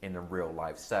used in a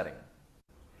real-life setting.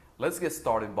 Let's get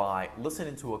started by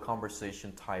listening to a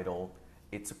conversation titled,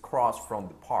 "It's Across from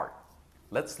the Park."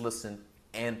 Let's listen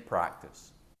and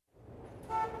practice.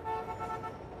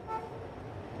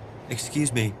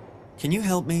 Excuse me, can you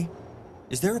help me?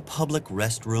 Is there a public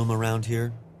restroom around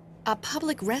here? A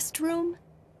public restroom?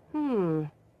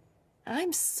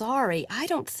 I'm sorry, I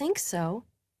don't think so.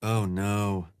 Oh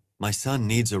no, my son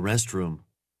needs a restroom.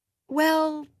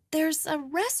 Well, there's a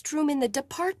restroom in the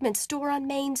department store on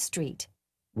Main Street.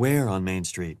 Where on Main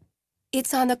Street?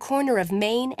 It's on the corner of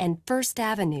Main and First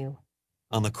Avenue.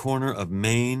 On the corner of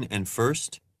Main and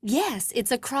First? Yes,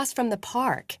 it's across from the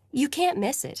park. You can't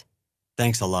miss it.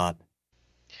 Thanks a lot.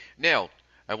 Now,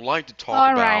 I would like to talk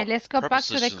All about right, let's go back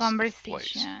to the prepositions of place.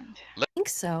 conversation. I think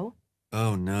so.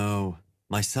 Oh no,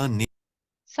 my son needs...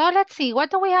 So let's see,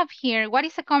 what do we have here? What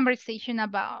is a conversation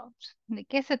about? ¿De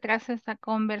qué se trata esta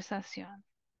conversación?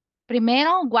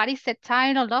 Primero, what is the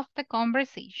title of the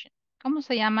conversation? ¿Cómo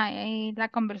se llama la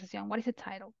conversación? What is the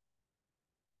title?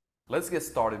 Let's get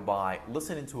started by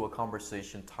listening to a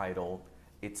conversation titled,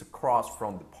 "It's Across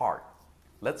from the Park."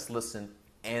 Let's listen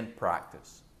and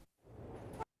practice.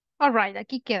 All right,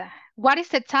 aquí queda. What is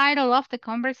the title of the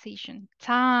conversation?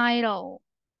 Title.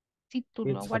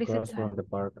 Título. It's What is the across title? from the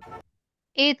park.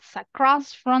 It's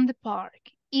across from the park.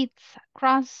 It's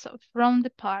across from the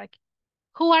park.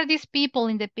 Who are these people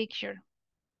in the picture?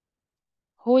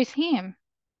 Who is him?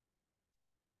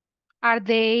 Are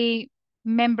they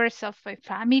members of a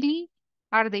family?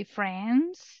 Are they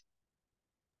friends?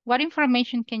 What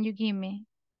information can you give me?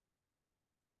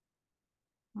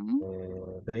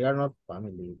 They are not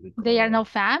family They are no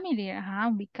because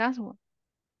family, because what?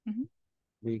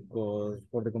 because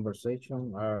for the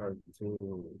conversation are two,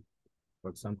 for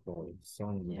example,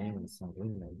 some men and some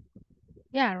women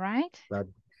Yeah, right? that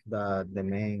the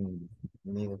men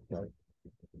need help.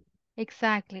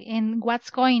 Exactly. And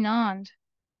what's going on?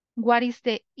 What is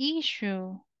the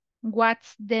issue?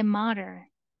 What's the matter?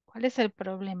 ¿Cuál es el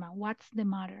problema? What's the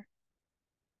matter?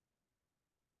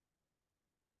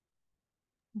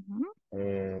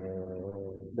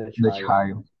 The The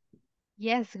child.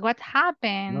 Yes, what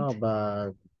happened? No,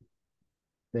 but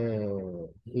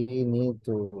he need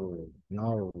to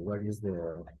know where is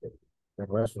the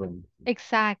restroom.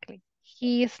 Exactly.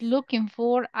 He is looking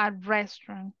for a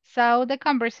restaurant. So the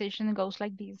conversation goes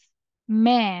like this.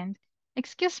 Man,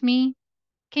 excuse me,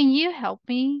 can you help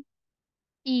me?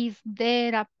 Is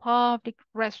there a public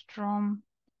restroom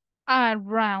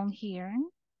around here?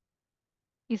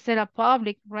 Is there a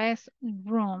public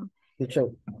restroom? Teacher,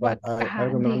 What? but I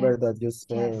remember that you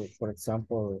said, Yes. for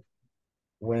example,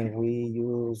 when we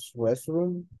use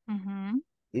restroom,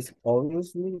 it's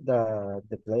obviously that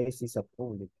the place is a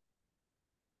public.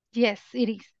 Yes, it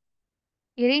is.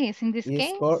 It is in this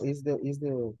case.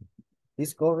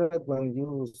 It's correct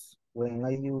when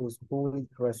I use public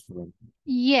restroom.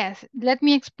 Yes, let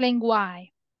me explain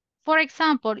why. For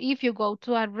example, if you go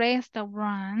to a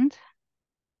restaurant,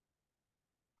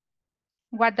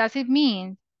 what does it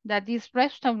mean? That this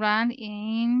restaurant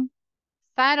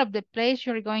inside of the place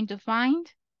you're going to find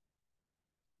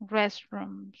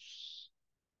restrooms.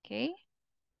 Okay.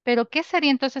 Pero ¿qué sería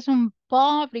entonces un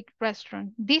public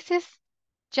restroom? This is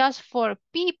just for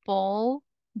people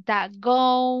that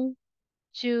go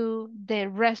to the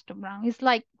restaurant. It's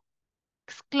like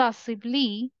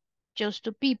exclusively just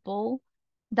to people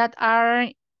that are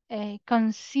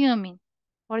consuming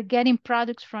or getting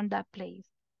products from that place.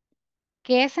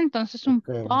 ¿Qué es entonces un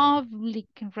public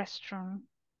restroom?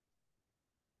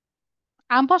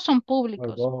 Ambos son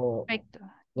públicos. Perfecto.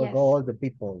 Yes. Go all the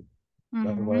people.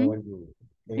 Wherever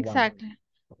they exactly. want.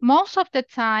 Most of the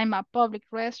time, a public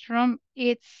restroom,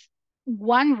 it's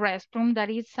one restroom that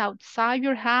is outside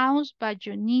your house, but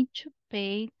you need to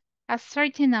pay a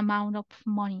certain amount of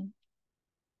money.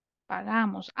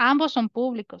 Pagamos. Ambos son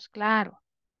públicos, claro.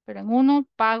 Pero en uno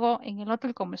pago, en el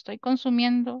otro, como estoy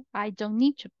consumiendo, I don't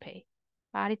need to pay.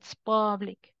 But it's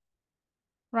public.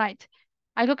 Right.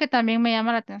 Algo que también me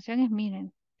llama la atención es,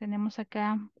 miren, tenemos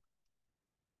acá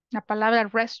la palabra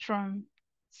restaurant,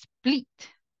 split,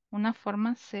 una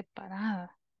forma separada.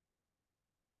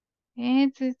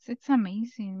 It's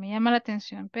amazing, me llama la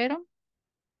atención, pero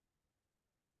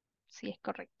sí es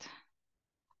correcto.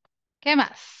 ¿Qué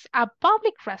más? A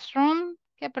public restroom.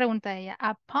 ¿Qué pregunta ella?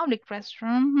 A public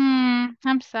restroom.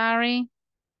 I'm sorry.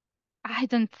 I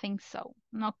don't think so.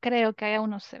 No creo que haya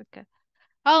uno cerca.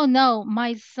 Oh no,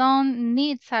 my son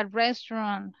needs a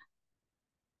restaurant.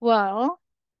 Well,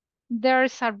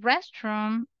 there's a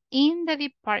restroom in the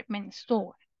department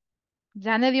store.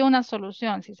 Ya le dio una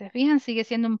solución. Si se fijan, sigue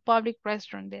siendo un public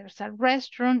restroom. There's a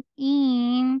restroom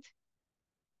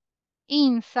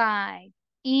inside,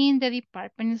 in the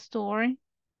department store.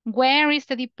 Where is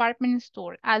the department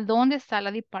store? ¿A dónde está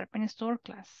la department store,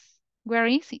 class? Where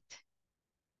is it?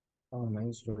 On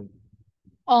Main Street.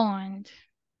 On.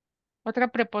 Otra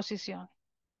preposición.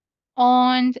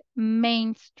 On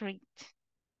Main Street.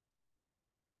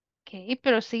 Ok,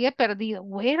 pero sigue perdido.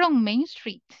 Where on Main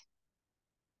Street?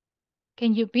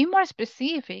 Can you be more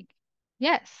specific?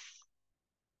 Yes.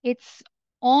 It's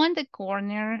on the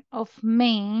corner of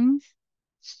Main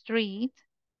Street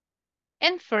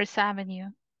and First Avenue.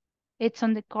 It's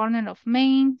on the corner of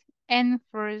Main and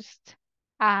First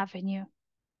Avenue.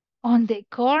 On the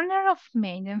corner of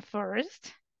Main and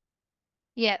First?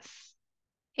 Yes.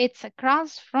 It's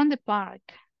across from the park.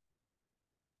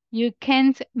 You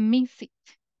can't miss it.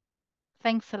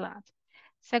 Thanks a lot.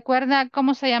 ¿Se acuerda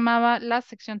cómo se llamaba la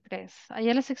sección 3?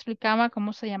 Ayer les explicaba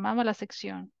cómo se llamaba la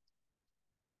sección.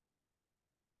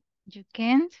 You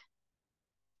can't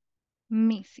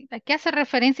miss it. ¿A qué hace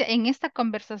referencia en esta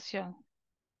conversación?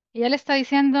 Ella le está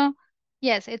diciendo,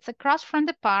 yes, it's across from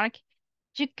the park.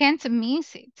 You can't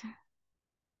miss it.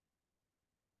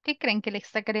 ¿Qué creen que le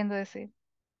está queriendo decir?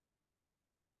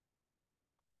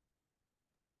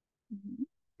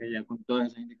 Que ya con todas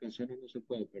esas indicaciones no se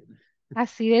puede perder.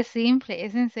 Así de simple,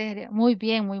 es en serio. Muy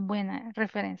bien, muy buena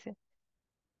referencia.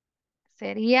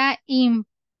 Sería,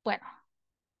 bueno,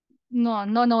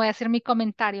 no voy a hacer mi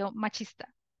comentario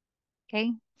machista.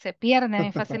 ¿Ok? Se pierden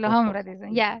muy fácil los hombres,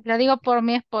 dicen. Ya, lo digo por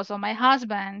mi esposo, my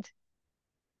husband.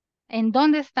 ¿En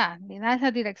dónde está? Le da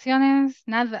esas direcciones,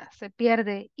 nada, se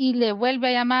pierde. Y le vuelve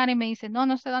a llamar y me dice,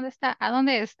 no sé dónde está. ¿A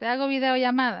dónde es? Te hago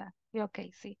videollamada. Y ok,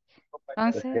 sí. Es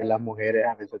Entonces, que las mujeres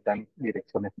a veces dan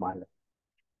direcciones malas.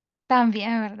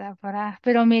 también, ¿verdad?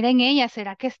 Pero miren ella,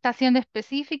 ¿será que está siendo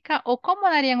específica o cómo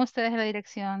darían ustedes la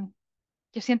dirección?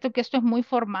 Yo siento que esto es muy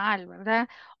formal, ¿verdad?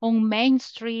 On Main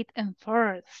Street and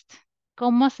First.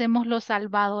 ¿Cómo hacemos los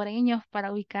salvadoreños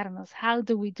para ubicarnos? How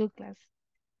do we do, class?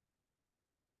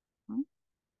 ¿Mm?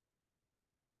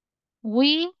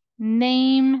 We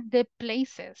name the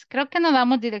places. Creo que no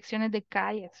damos direcciones de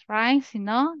calles, right? Si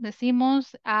no,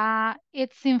 decimos,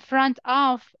 it's in front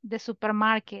of the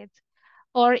supermarket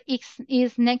or it's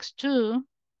is next to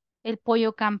el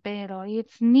pollo campero.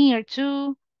 It's near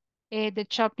to the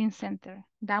shopping center.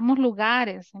 Damos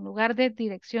lugares en lugar de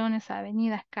direcciones,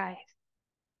 avenidas, calles.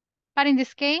 But in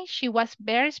this case, she was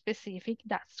very specific.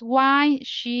 That's why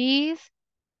she's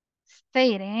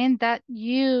stating that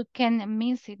you can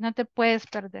miss it. No te puedes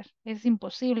perder. Es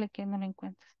imposible que no lo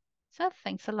encuentres. So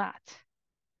thanks a lot.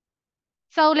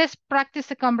 So let's practice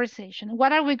the conversation.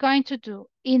 What are we going to do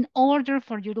in order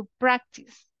for you to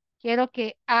practice? Quiero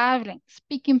que hablen.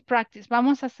 Speaking practice.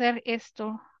 Vamos a hacer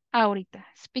esto ahorita.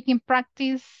 Speaking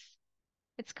practice.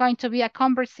 It's going to be a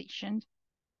conversation.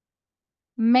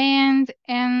 Meant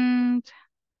and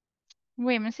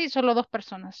women. Sí, solo dos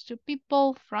personas. Two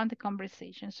people from the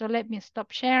conversation. So let me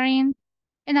stop sharing.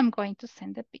 And I'm going to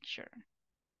send a picture.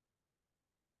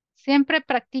 Siempre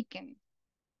practiquen.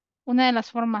 Una de las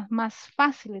formas más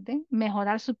fáciles de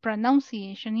mejorar su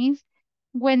pronunciation is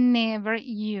whenever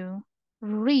you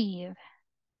read.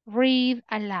 Read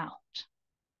aloud.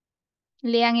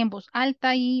 Lean en voz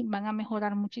alta y van a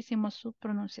mejorar muchísimo su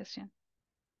pronunciación.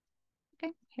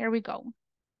 Okay, here we go.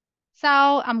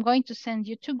 So I'm going to send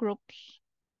you to groups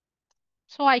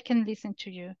so I can listen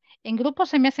to you. En grupos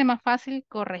se me hace más fácil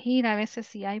corregir a veces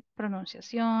si hay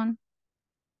pronunciación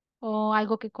o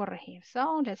algo que corregir.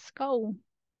 So let's go.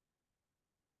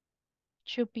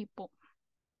 Two people.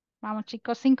 Vamos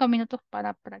chicos, 5 minutos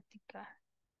para practicar.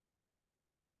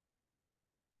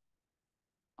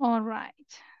 All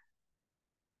right.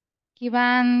 Aquí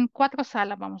van 4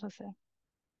 salas, vamos a hacer.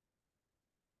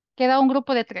 Queda un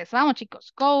grupo de 3. Vamos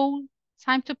chicos, go.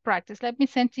 Time to practice. Let me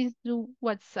send this to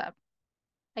WhatsApp.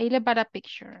 Ahí les va la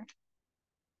picture.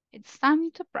 It's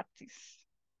time to practice.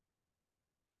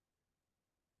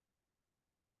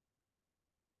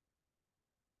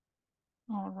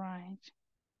 All right.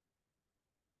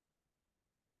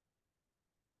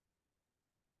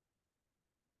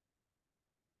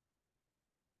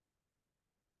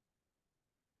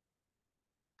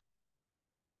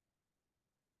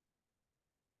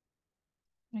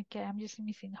 Okay, I'm just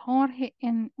missing Jorge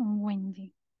and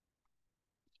Wendy.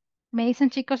 Me dicen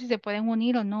chicos si se pueden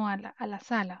unir o no a la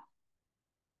sala.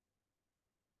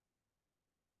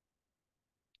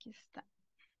 Aquí está.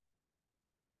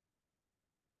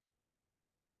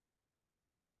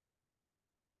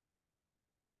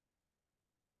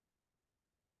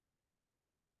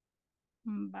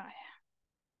 Vaya.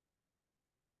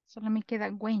 Solo me queda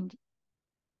Wendy.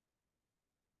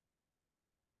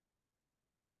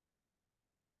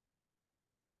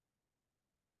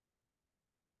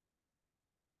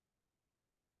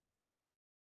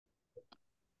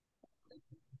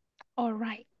 All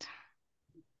right.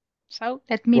 So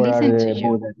let me listen to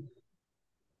you.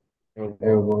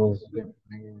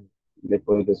 Le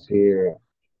puedo decir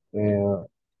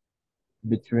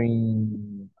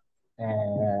between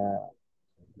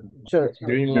Sure.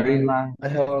 Greenland I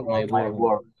have my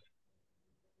work.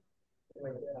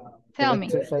 Tell me.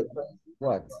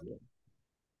 What?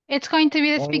 It's going to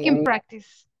be the speaking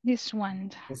practice, this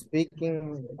one.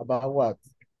 Speaking about what?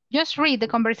 Just read the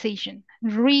conversation.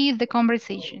 Read the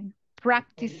conversation.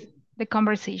 Practice the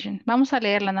conversation. Vamos a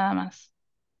leerla nada más.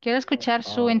 Quiero escuchar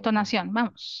su entonación.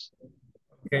 Vamos.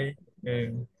 Okay.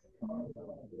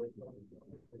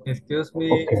 Excuse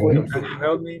me, Okay. can you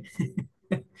help me?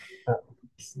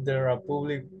 Is there a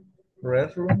public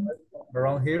restroom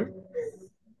around here?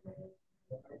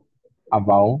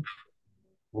 About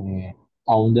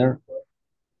under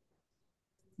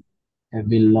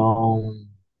belong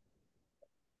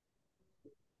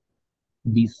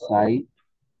beside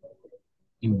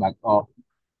in back of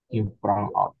in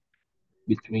front of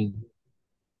between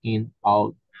in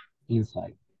out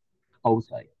inside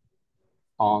outside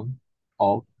on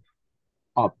off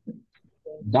up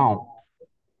down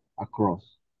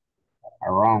across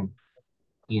around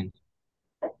in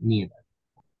near.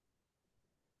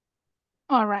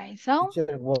 All right, so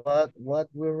Teacher, what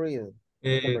we read?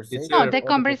 The conversation no, the or the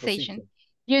conversation.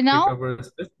 You The know,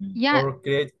 conversation yeah, or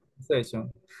create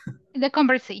conversation? the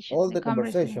conversation. All the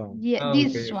conversation. Yeah, Ah,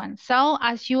 this okay. one. So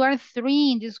as you are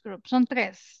three in this group, son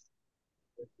tres.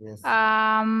 Yes.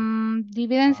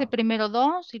 Divídense primero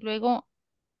dos y luego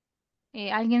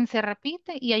alguien se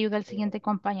repite y ayuda al siguiente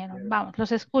compañero. Vamos,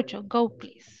 los escucho. Go,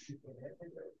 please.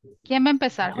 ¿Quién va a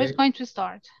empezar? Who is Okay. going to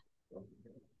start?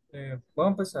 ¿Puedo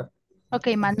empezar?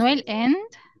 Okay, Manuel and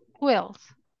who else?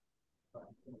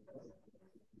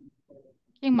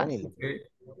 ¿Quién más? Danilo. Okay.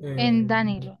 And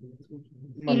Danilo.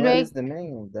 Y Manuel luego, is the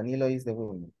man, Danilo is the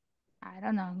woman. I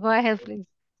don't know. Go ahead, please.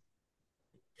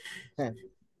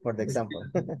 For the example.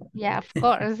 Yeah, of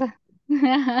course.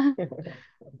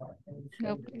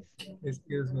 Go, please.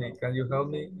 Excuse me, can you help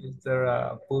me? Is there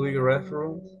a public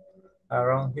restroom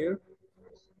around here?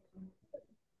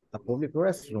 A public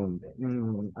restroom?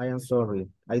 I am sorry.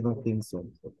 I don't think so.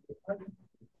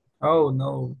 Oh,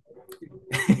 no.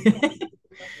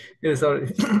 Yeah,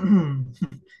 sorry.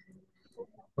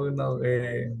 Oh, no.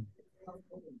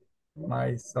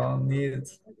 My son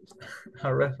needs a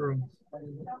restroom.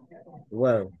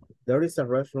 Well, there is a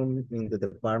restroom in the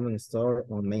department store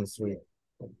on Main Street.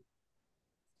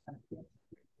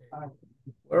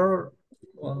 Where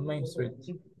on Main Street?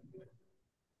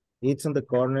 It's on the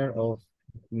corner of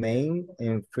Main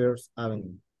and First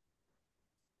Avenue.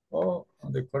 Oh,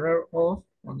 on the corner of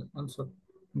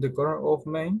the corner of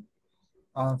Main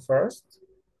and First.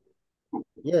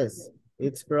 Yes,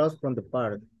 it's across from the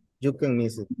park. You can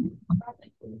miss it.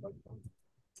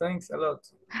 Thanks a lot.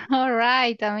 All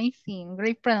right, amazing.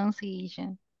 Great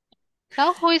pronunciation.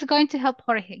 So, who is going to help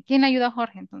Jorge? ¿Quién ayuda a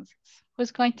Jorge entonces?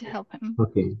 Who's going to help him?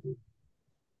 Okay.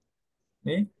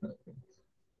 Me?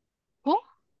 Who?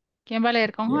 ¿Quién va a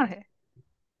leer con Jorge?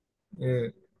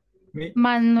 Me?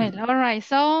 Manuel. All right.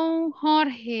 So,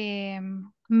 Jorge,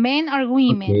 men or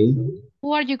women? Okay.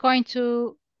 Who are you going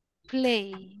to play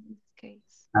in this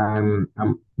case? I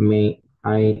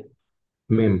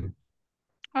mem.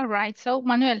 All right. So,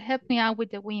 Manuel, help me out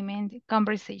with the women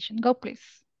conversation. Go,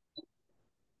 please.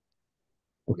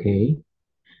 Okay.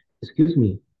 Excuse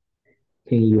me.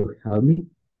 Can you help me?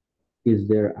 Is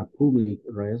there a public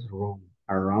restroom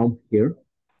around here?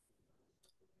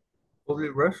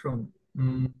 Public restroom?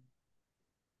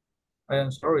 I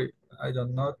am sorry. I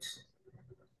don't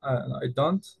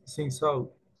think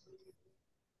so.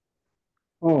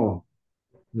 Oh,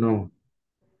 no.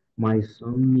 My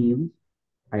son needs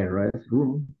a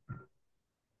restroom.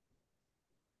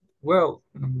 Well,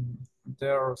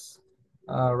 there's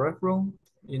a restroom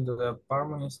in the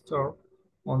department store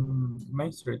on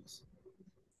Main Street.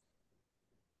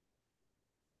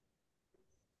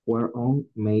 We're on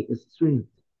Main Street.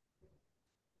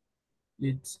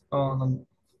 It's on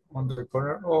the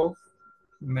corner of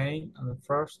Main and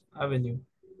First Avenue.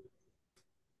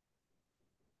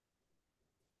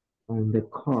 On the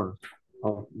course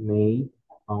of May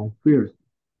on First.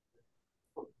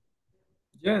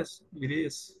 Yes, it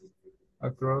is.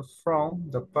 Across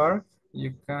from the park,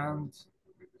 you can't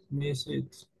miss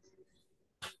it.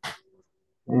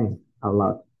 A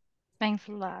lot. Thanks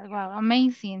a lot. Wow,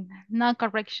 amazing. No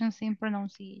corrections in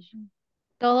pronunciation.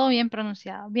 Todo bien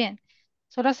pronunciado. Bien.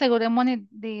 Solo asegurémonos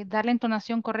de dar la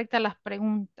entonación correcta a las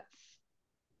preguntas.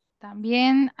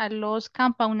 También a los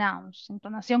compound nouns.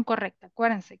 Entonación correcta.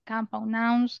 Acuérdense, compound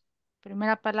nouns.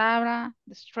 Primera palabra,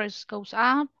 the stress goes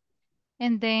up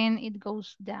and then it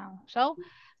goes down. So,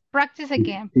 practice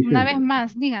again. Una vez Teacher,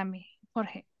 más, dígame,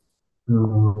 Jorge.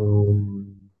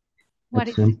 What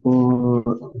is it?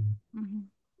 example Mhm.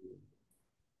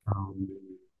 um,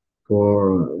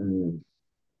 for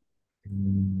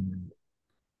mm,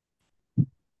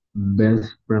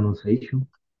 best pronunciation.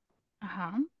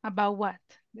 About what?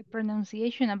 The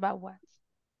pronunciation about what?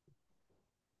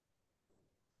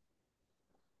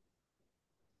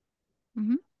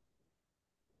 Mhm.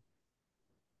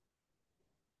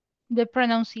 The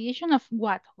pronunciation of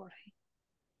what, Jorge?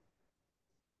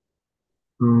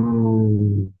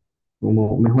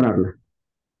 Como mejorarla.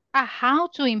 How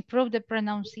to improve the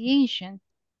pronunciation.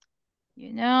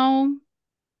 You know,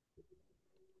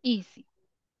 easy.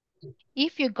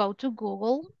 If you go to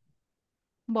Google,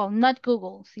 well, not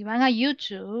Google, si van a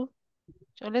YouTube,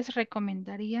 yo les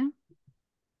recomendaría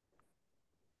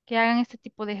que hagan este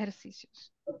tipo de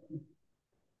ejercicios.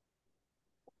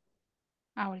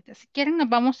 Ahorita, si quieren, nos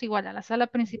vamos igual a la sala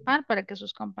principal para que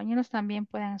sus compañeros también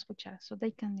puedan escuchar. So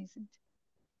they can listen.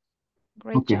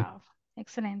 Great Okay. job.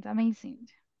 Excellent. Amazing.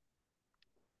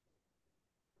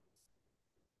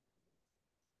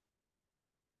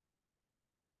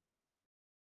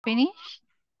 Finish?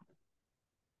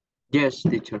 Yes,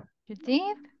 teacher. You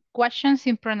did? Questions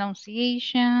in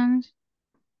pronunciation.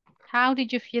 How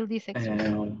did you feel this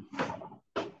exercise?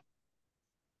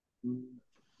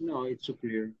 No, it's so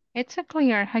clear. It's a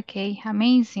clear. Okay,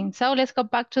 amazing. So let's go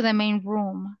back to the main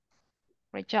room.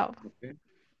 Great job. Okay.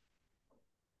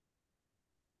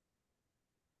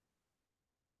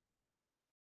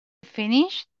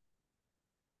 Finished?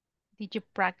 Did you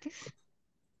practice?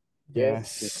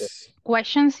 Yes.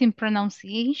 Questions in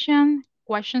pronunciation?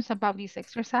 Questions about this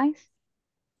exercise?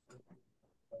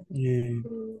 Yeah.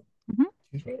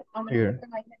 Here.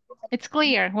 It's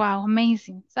clear. Wow,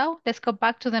 amazing. So let's go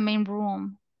back to the main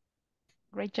room.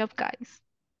 Great job, guys.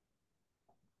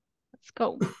 Let's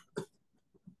go.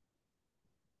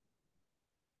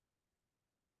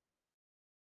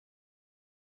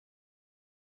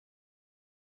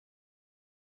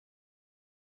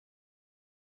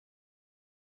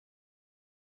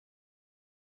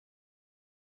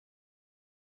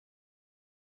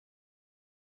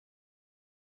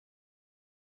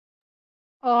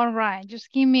 All right,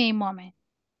 just give me a moment.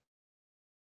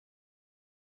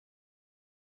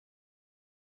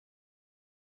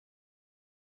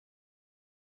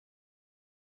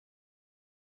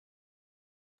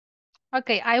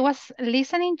 Okay, I was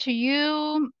listening to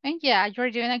you, and yeah,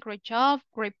 you're doing a great job,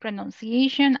 great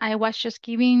pronunciation. I was just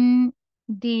giving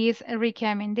these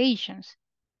recommendations.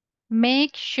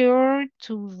 Make sure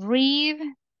to read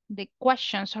the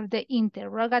questions or the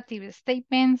interrogative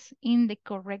statements in the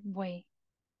correct way.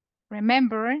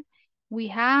 Remember, we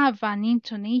have an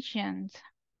intonation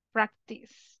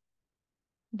practice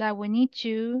that we need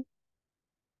to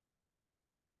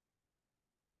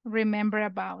remember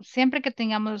about. Siempre que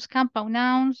tengamos los compound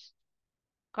nouns,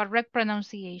 correct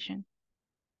pronunciation.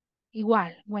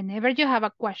 Igual, whenever you have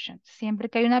a question, siempre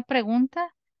que hay una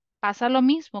pregunta, pasa lo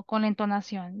mismo con la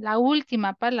entonación. La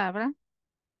última palabra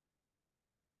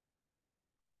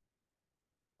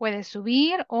puede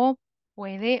subir o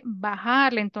puede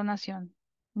bajar la entonación,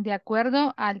 de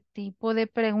acuerdo al tipo de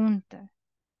pregunta.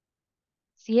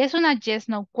 Si es una yes,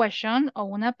 no question o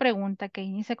una pregunta que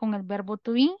inicia con el verbo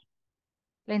to be,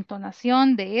 la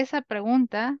entonación de esa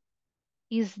pregunta,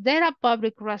 is there a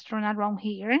public restaurant around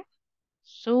here?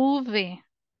 Sube.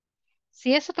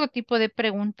 Si es otro tipo de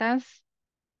preguntas,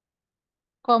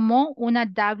 como una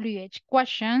WH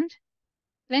question,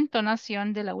 la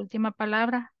entonación de la última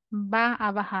palabra va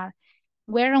a bajar.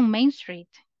 Where on Main Street?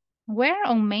 Where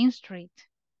on Main Street?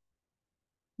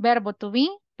 Verbo to be,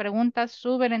 pregunta,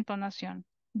 sube la entonación.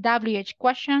 WH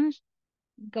questions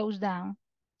goes down.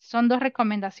 Son dos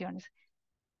recomendaciones.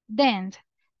 Then,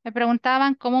 me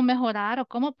preguntaban cómo mejorar o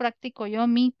cómo practico yo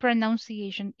mi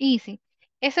pronunciation. Easy.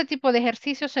 Ese tipo de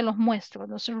ejercicios se los muestro,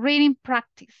 los reading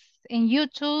practice. En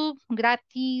YouTube,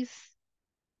 gratis.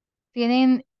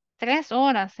 Tienen 3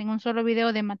 horas en un solo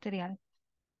video de material.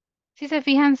 Si se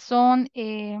fijan, son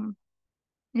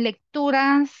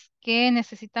lecturas que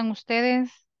necesitan ustedes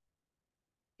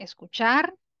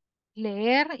escuchar,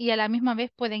 leer y a la misma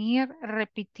vez pueden ir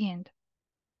repitiendo.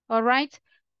 All right?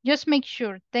 Just make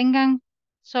sure, tengan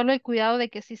solo el cuidado de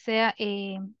que sí sea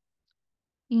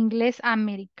inglés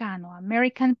americano,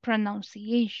 American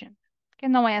pronunciation, que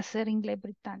no vaya a ser inglés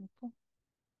británico.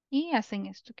 Y hacen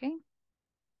esto, ¿ok?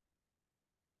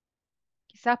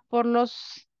 Quizás por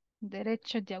los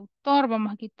derechos de autor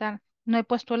vamos a quitar. No he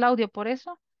puesto el audio por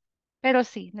eso, pero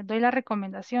sí, les doy la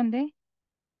recomendación de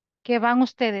que van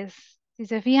ustedes, si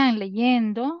se fijan,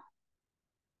 leyendo,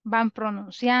 van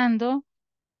pronunciando,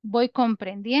 voy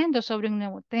comprendiendo sobre un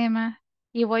nuevo tema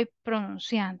y voy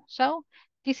pronunciando. So,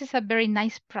 this is a very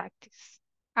nice practice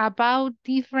about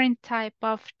different type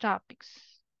of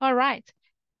topics. All right.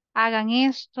 Hagan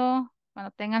esto cuando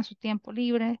tengan su tiempo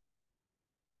libre.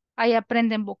 Ahí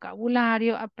aprenden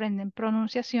vocabulario, aprenden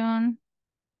pronunciación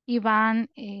y van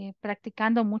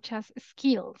practicando muchas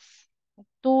skills.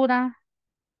 Lectura,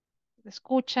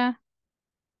 escucha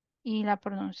y la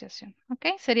pronunciación.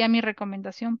 ¿Ok? Sería mi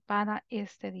recomendación para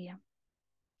este día.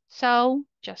 So,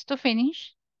 just to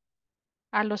finish,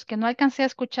 a los que no alcancé a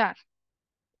escuchar,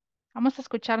 vamos a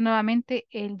escuchar nuevamente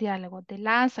el diálogo. The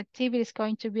last activity is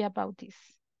going to be about this.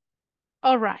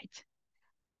 All right.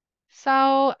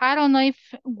 So, I don't know if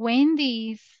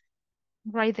Wendy is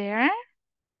right there.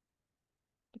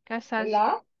 Because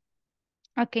Hola.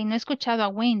 Ok, no he escuchado a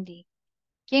Wendy.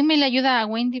 ¿Quién me le ayuda a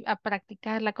Wendy a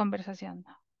practicar la conversación?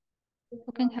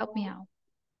 Who can help me out?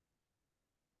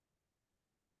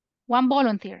 One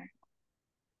volunteer.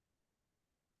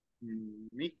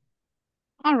 Me.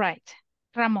 All right.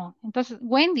 Ramón. Entonces,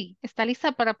 Wendy, ¿está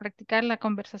lista para practicar la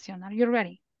conversación? Are you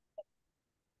ready?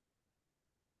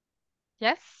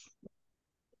 Yes?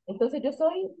 Entonces yo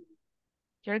soy.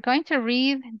 You're going to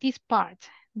read this part,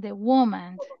 the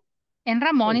woman, and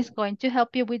Ramon is going to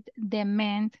help you with the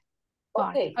man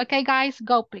part. Okay. Okay, guys,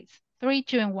 go please. 3,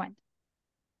 2, and 1.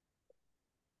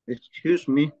 Excuse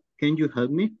me, can you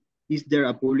help me? Is there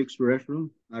a public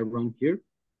restroom around here?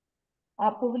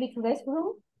 A public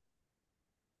restroom?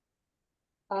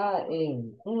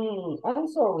 I'm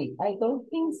sorry, I don't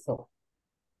think so.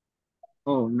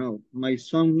 Oh no, my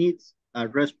son needs a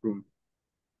restroom.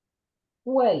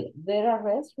 Well, there are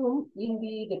restrooms in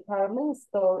the department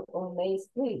store on Main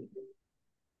Street.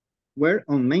 Where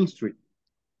on Main Street?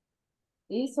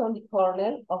 It's on the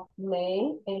corner of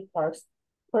Main and First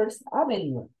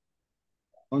Avenue.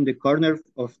 On the corner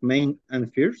of Main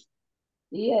and First?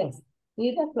 Yes,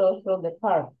 it's across from the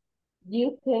park.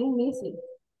 You can miss it.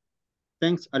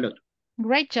 Thanks a lot.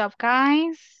 Great job,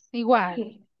 guys.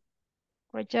 Igual.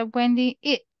 Great job, Wendy.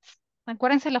 It's.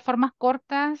 Acuérdense, las formas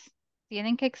cortas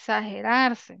tienen que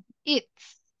exagerarse.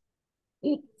 It's.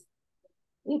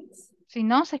 It's. Si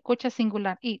no, se escucha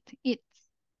singular. It's.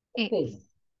 Okay.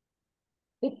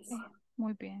 It's.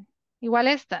 Muy bien. Igual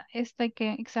esta hay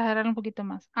que exagerar un poquito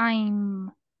más.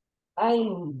 I'm.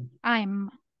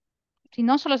 Si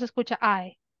no, solo se escucha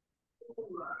I.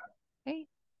 Okay.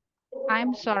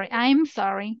 I'm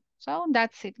sorry. So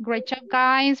that's it. Great job,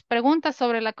 guys. Preguntas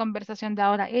sobre la conversación de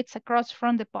ahora. It's across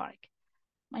from the park.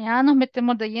 Mañana nos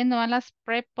metemos de lleno a las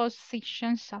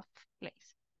prepositions of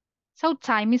place. So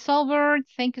time is over.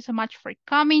 Thank you so much for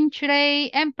coming today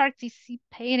and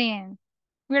participating.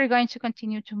 We're going to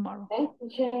continue tomorrow.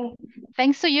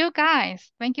 Thanks to you guys.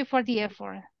 Thank you for the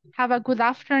effort. Have a good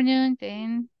afternoon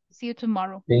and see you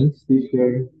tomorrow. Thanks,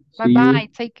 teacher.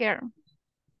 Bye-bye. Take care.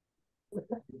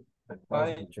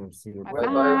 Bye.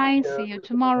 Bye-bye. See you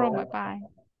tomorrow. Bye-bye.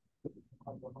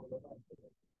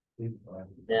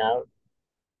 Yeah.